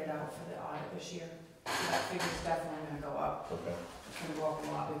 because I put it out for the audit this year. So that figure's definitely gonna go up. Okay. It's gonna go up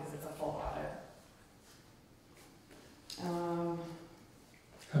a lot because it's a full audit.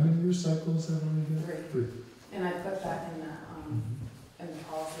 How many year cycles have we got? Three. Three. And I put that in Mhm. the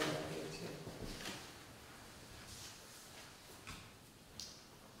policy that I gave too.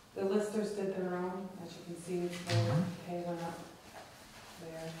 The listers did their own, as you can see, their pay went up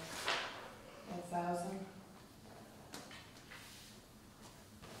there, 1,000.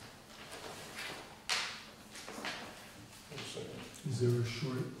 Wait a second. Is there a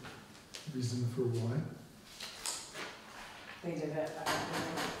short reason for why? They did it, I don't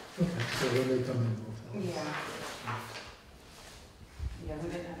Okay, so when they come in, we'll tell know. us. Yeah. Yeah, we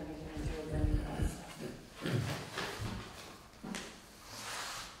didn't have anything to do with any of that stuff.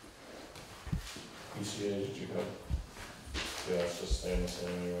 PCA, did you have? Yeah, it's just staying the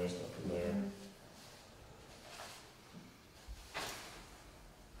same anyways, nothing there.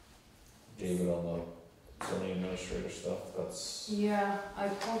 David on the zoning administrator stuff, that's, Yeah, I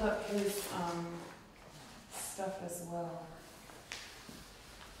pulled up his, stuff as well.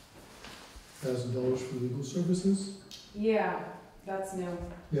 $1,000 for legal services? Yeah, that's new.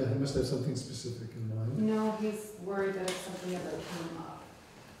 Yeah, he must have something specific in mind. No, he's worried that if something ever came up.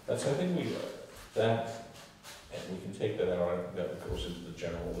 that's, I think we, that, and we can take that out, I think that goes into the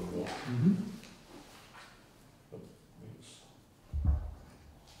general legal. Mm-hmm.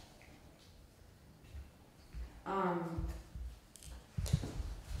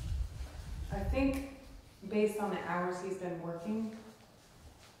 I think based on the hours he's been working,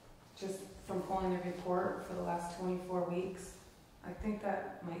 just from pulling the report for the last 24 weeks, I think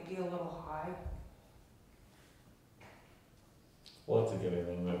that might be a little high. We'll have to get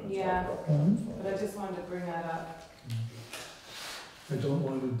in that, we'll Yeah. talk about that. But I just wanted to bring that up. I don't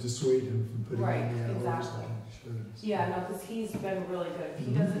want to dissuade him from putting Right, in the hours exactly. that he should. Yeah, no, because he's been really good. If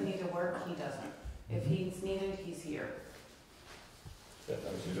he doesn't need to work, he doesn't. If he's needed, he's here. Yeah,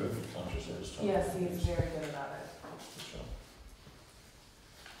 that was, he's very conscious of his time. Yes, he's very good about it. Good job.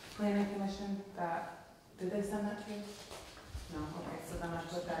 Planning commission, that, did they send that to you? No, okay, so then I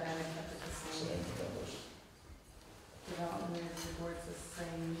put that in and kept it the So, same. that was, development review board's the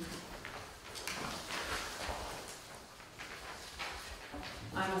same.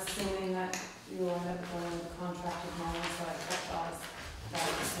 I'm assuming that you'll end up going with contracted mowing, so I kept all that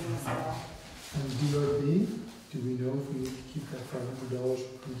the same as well. And DRB, do we know if we need to keep that $500 for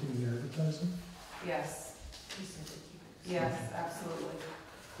printing and advertising? Yes, You said to keep it. yes, absolutely.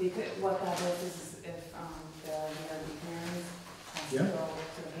 Because what that is if the DRB hearings has to Yeah. go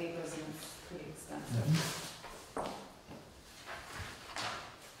to the papers and it's pretty expensive. Mhm.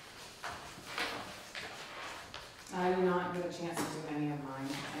 I did not get a chance to do any of mine,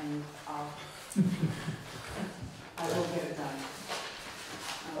 and I will get it done.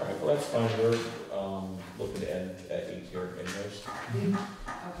 All right, well, that's fine, we're, looking to end at 8 here anyways.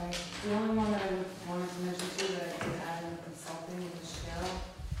 Okay, the only one that I wanted to mention too, that I did add in consulting is Cheryl.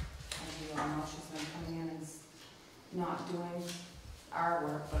 As you all know, she's been coming in and not doing our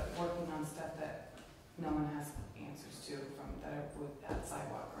work, but working on stuff that no one has answers to from that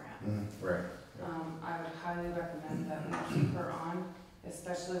sidewalk grant. Right. I would highly recommend that we keep her on,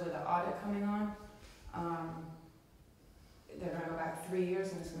 especially with the audit coming on. They're gonna go back 3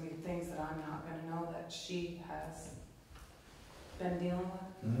 years, and there's gonna be things that I'm not gonna know that she has been dealing with.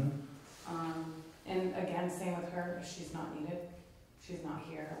 And again, same with her, if she's not needed, she's not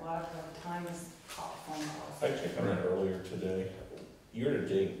here. A lot of her time is phone calls. I checked on it earlier today. Year to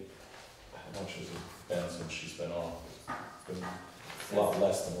date, how much has it been since she's been off? It's been a lot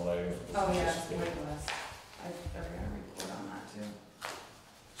less than what I Oh, yeah, it's anticipated. way less. They're gonna report on that too.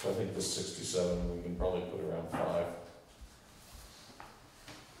 So I think the 67, we can probably put around 5.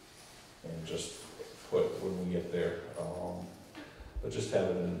 And just put when we get there, but just have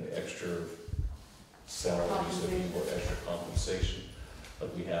it in extra salaries, if you want extra compensation,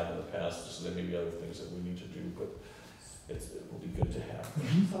 like we have in the past, so there may be other things that we need to do, but it will be good to have.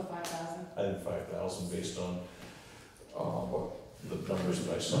 So 5,000? I think 5,000 based on, what the numbers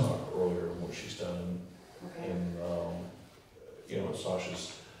that I saw earlier, and what she's done, Okay. and, you know,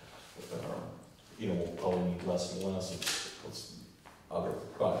 Sasha's, you know, we'll probably need less and less, it's other,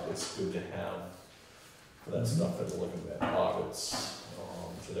 but it's good to have for that stuff that we're looking at, audits.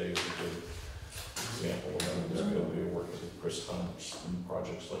 Today is a good example, and then we'll be working with Chris Hunt and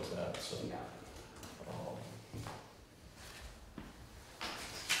projects like that, so. Yeah.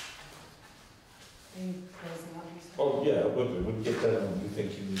 Any closing up? Oh, yeah, we'll get that, and you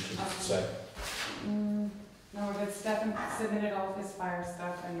think you need to say. No, we're good. Stefan submitted all of his fire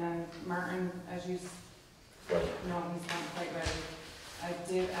stuff, and then Martin, as you Right. know, he's not quite ready. I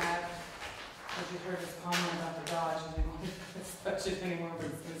did add, as you heard his comment about the Dodge, I didn't want to touch it anymore, but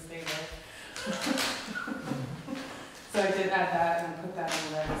it's gonna stay there. So I did add that, and I put that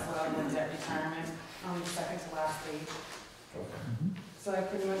in there as well, the debt retirement, on the second to last page. Okay. So I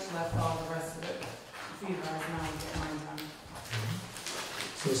pretty much left all the rest of it for you guys now and get mine done.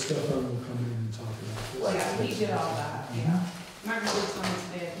 So Stefan will come in and talk about this. Yeah, he did all that, yeah. Martin did tell me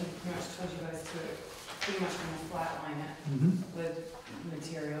today, I think he pretty much told you guys to pretty much gonna flatline it with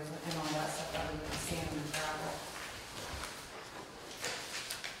materials and all that stuff, other than sand and gravel.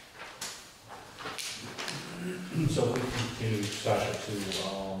 So we continue, Sasha, to,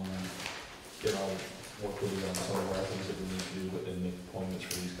 you know, work with you on some of our things that we need to do, but then make appointments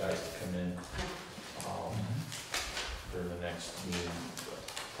for these guys to come in, for the next meeting.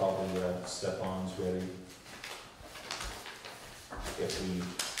 Probably, Stefan's ready. If we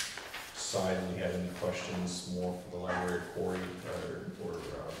decide we have any questions more for the library, Corey, or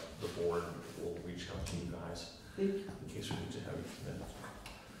the board, we'll reach out to you guys, in case we need to have you come in.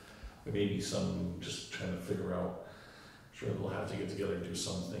 There may be some, just trying to figure out, sure we'll have to get together and do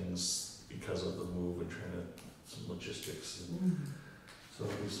some things because of the move and trying to, some logistics. And so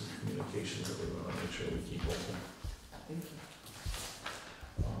there'll be some communications that we want to make sure we keep open. Thank you.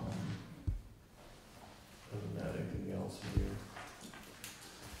 Other than that, anything else in here?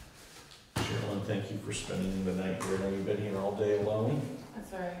 Sherilyn, thank you for spending the night here. I know you've been here all day alone,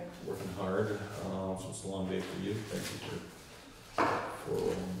 That's all right. working hard. So it's a long day for you. Thank you for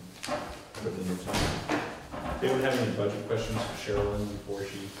putting in the time. David, have any budget questions for Sherilyn before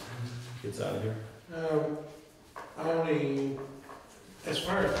she gets out of here? Only, as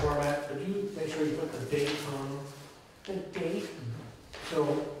far as format, could you make sure you put the date on? The date?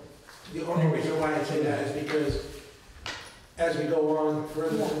 So, the only reason why I say that is because as we go on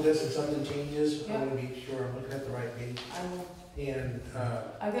further through this and something changes, I want to be sure I'm looking at the right page. I will. And,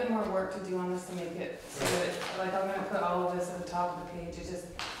 I got more work to do on this to make it so that, like, I'm gonna put all of this at the top of the page. It just,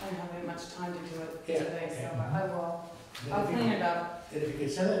 I didn't have much time to do it today, so I will. I'll clean it up. and if you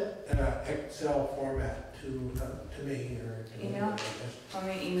could send it in an Excel format to me or to Email? anybody, I guess. Want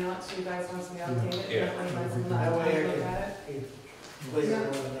me to email it to you guys once we update it? Yeah. That way you guys can That way I look can- at it? Place it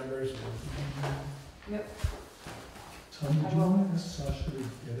on the numbers. and- Tom, did you want Sasha to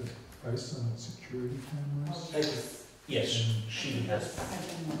get a price on security cameras? Yes, she has.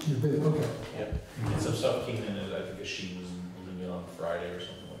 You did, okay. And some stuff came in, and I think she was leaving it on Friday or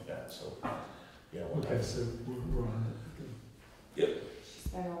something like that, so, yeah. we'll Okay, have- so we're on it. She's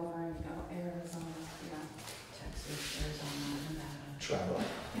been over in Arizona, yeah. Texas, Arizona, Nevada. Travel.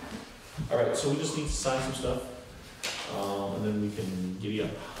 All right, so we just need to sign some stuff, and then we can giddy up.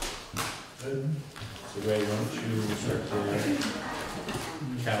 So Ray, why don't you start there?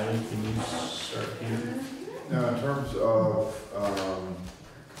 Callie, can you start here? Now, in terms of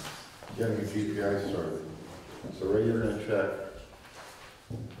getting a GPI started, so Ray, you're gonna check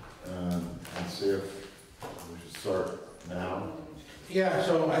and see if we should start now. Yeah,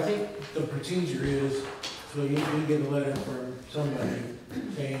 so I think the procedure is, so you get a letter from somebody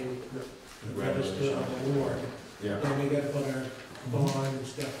saying register on the warrant. Yeah. Then we gotta put our bond and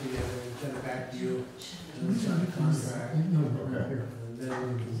stuff together and send it back to you, and we sign a contract. Okay. And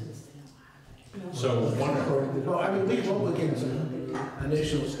then, So well, I mean, we can look in some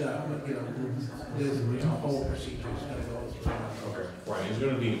initial stuff, but, there's, a whole procedure's gotta go through. Okay. Right, it's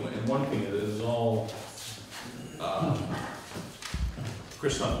gonna be, and one thing is all,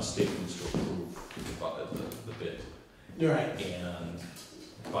 Chris Hunt's statements to approve the bid. You're right. And,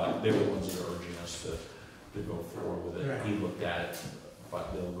 but they're the ones that are urging us to go forward with it. Right. He looked at it,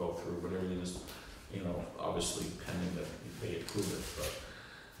 but they'll go through, but everything is, obviously pending that they approve it,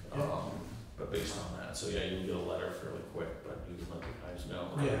 but based on that, so yeah, you'll get a letter fairly quick, but you can let the guys know.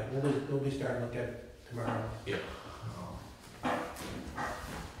 Yeah, we'll be starting to look at it tomorrow. Yeah.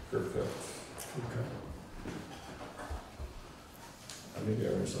 Perfect. Okay. Maybe I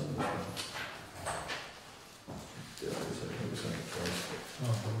was on this one. Yeah, I was on it twice.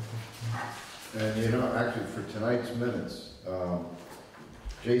 Oh, And actually for tonight's minutes,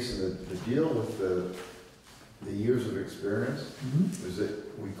 Jason, the deal with the years of experience Mhm. was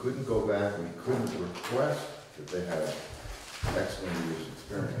that we couldn't go back, we couldn't request that they had X many years of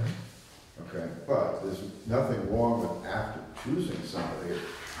experience. Okay, but there's nothing wrong with after choosing somebody,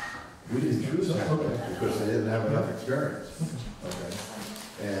 we didn't choose them because they didn't have enough experience.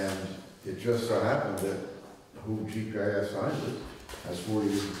 Okay, and it just so happened that who GPI assigned it has 40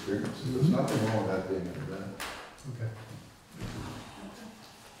 years experience. So there's nothing wrong with that being an event. Okay.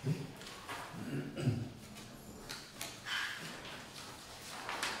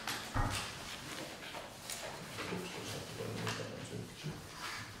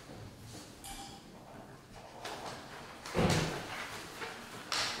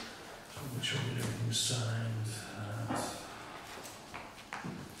 Make sure we get everything signed.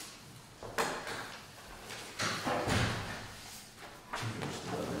 Here's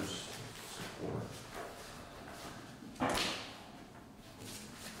the letters of support.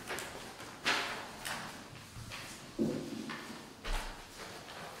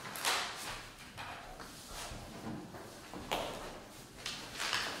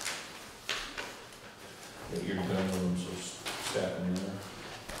 Yeah, you're done with them, so stack them in there.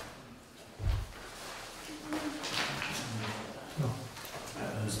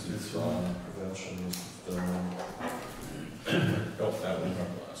 It's on prevention, this is done. Oh, that one,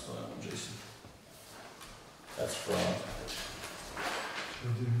 our last one, that one, Jason. That's fraud.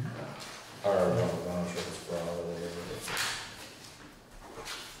 Or, I'm not sure if it's fraud or whatever.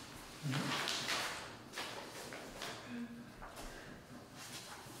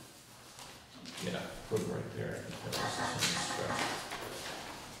 Yeah, put it right there. That was the same stuff.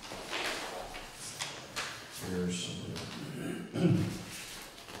 Here's some.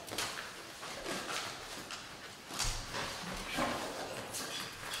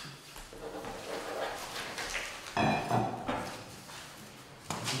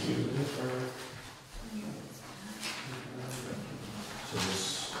 So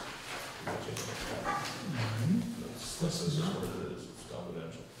this, this is what it is, it's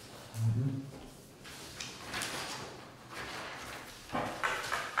confidential.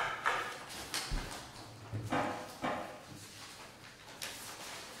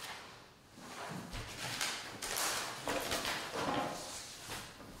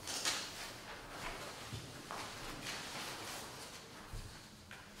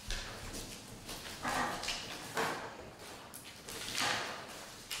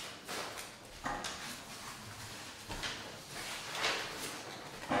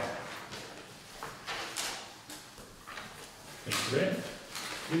 Thank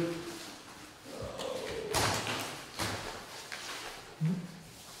you, Ray.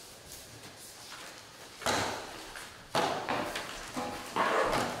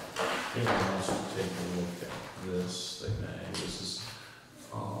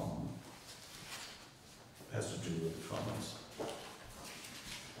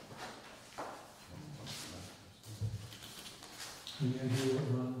 Any idea what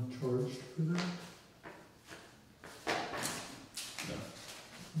Ron charged for that? No.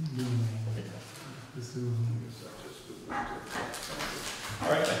 No. This is. All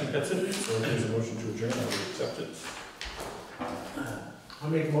right, I think that's it. So if there's a motion to adjourn, I will accept it. I'll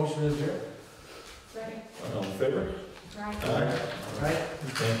make a motion to adjourn. Second. All in favor? Right. Aye. Right?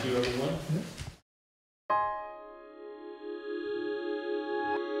 Thank you, everyone. Yeah.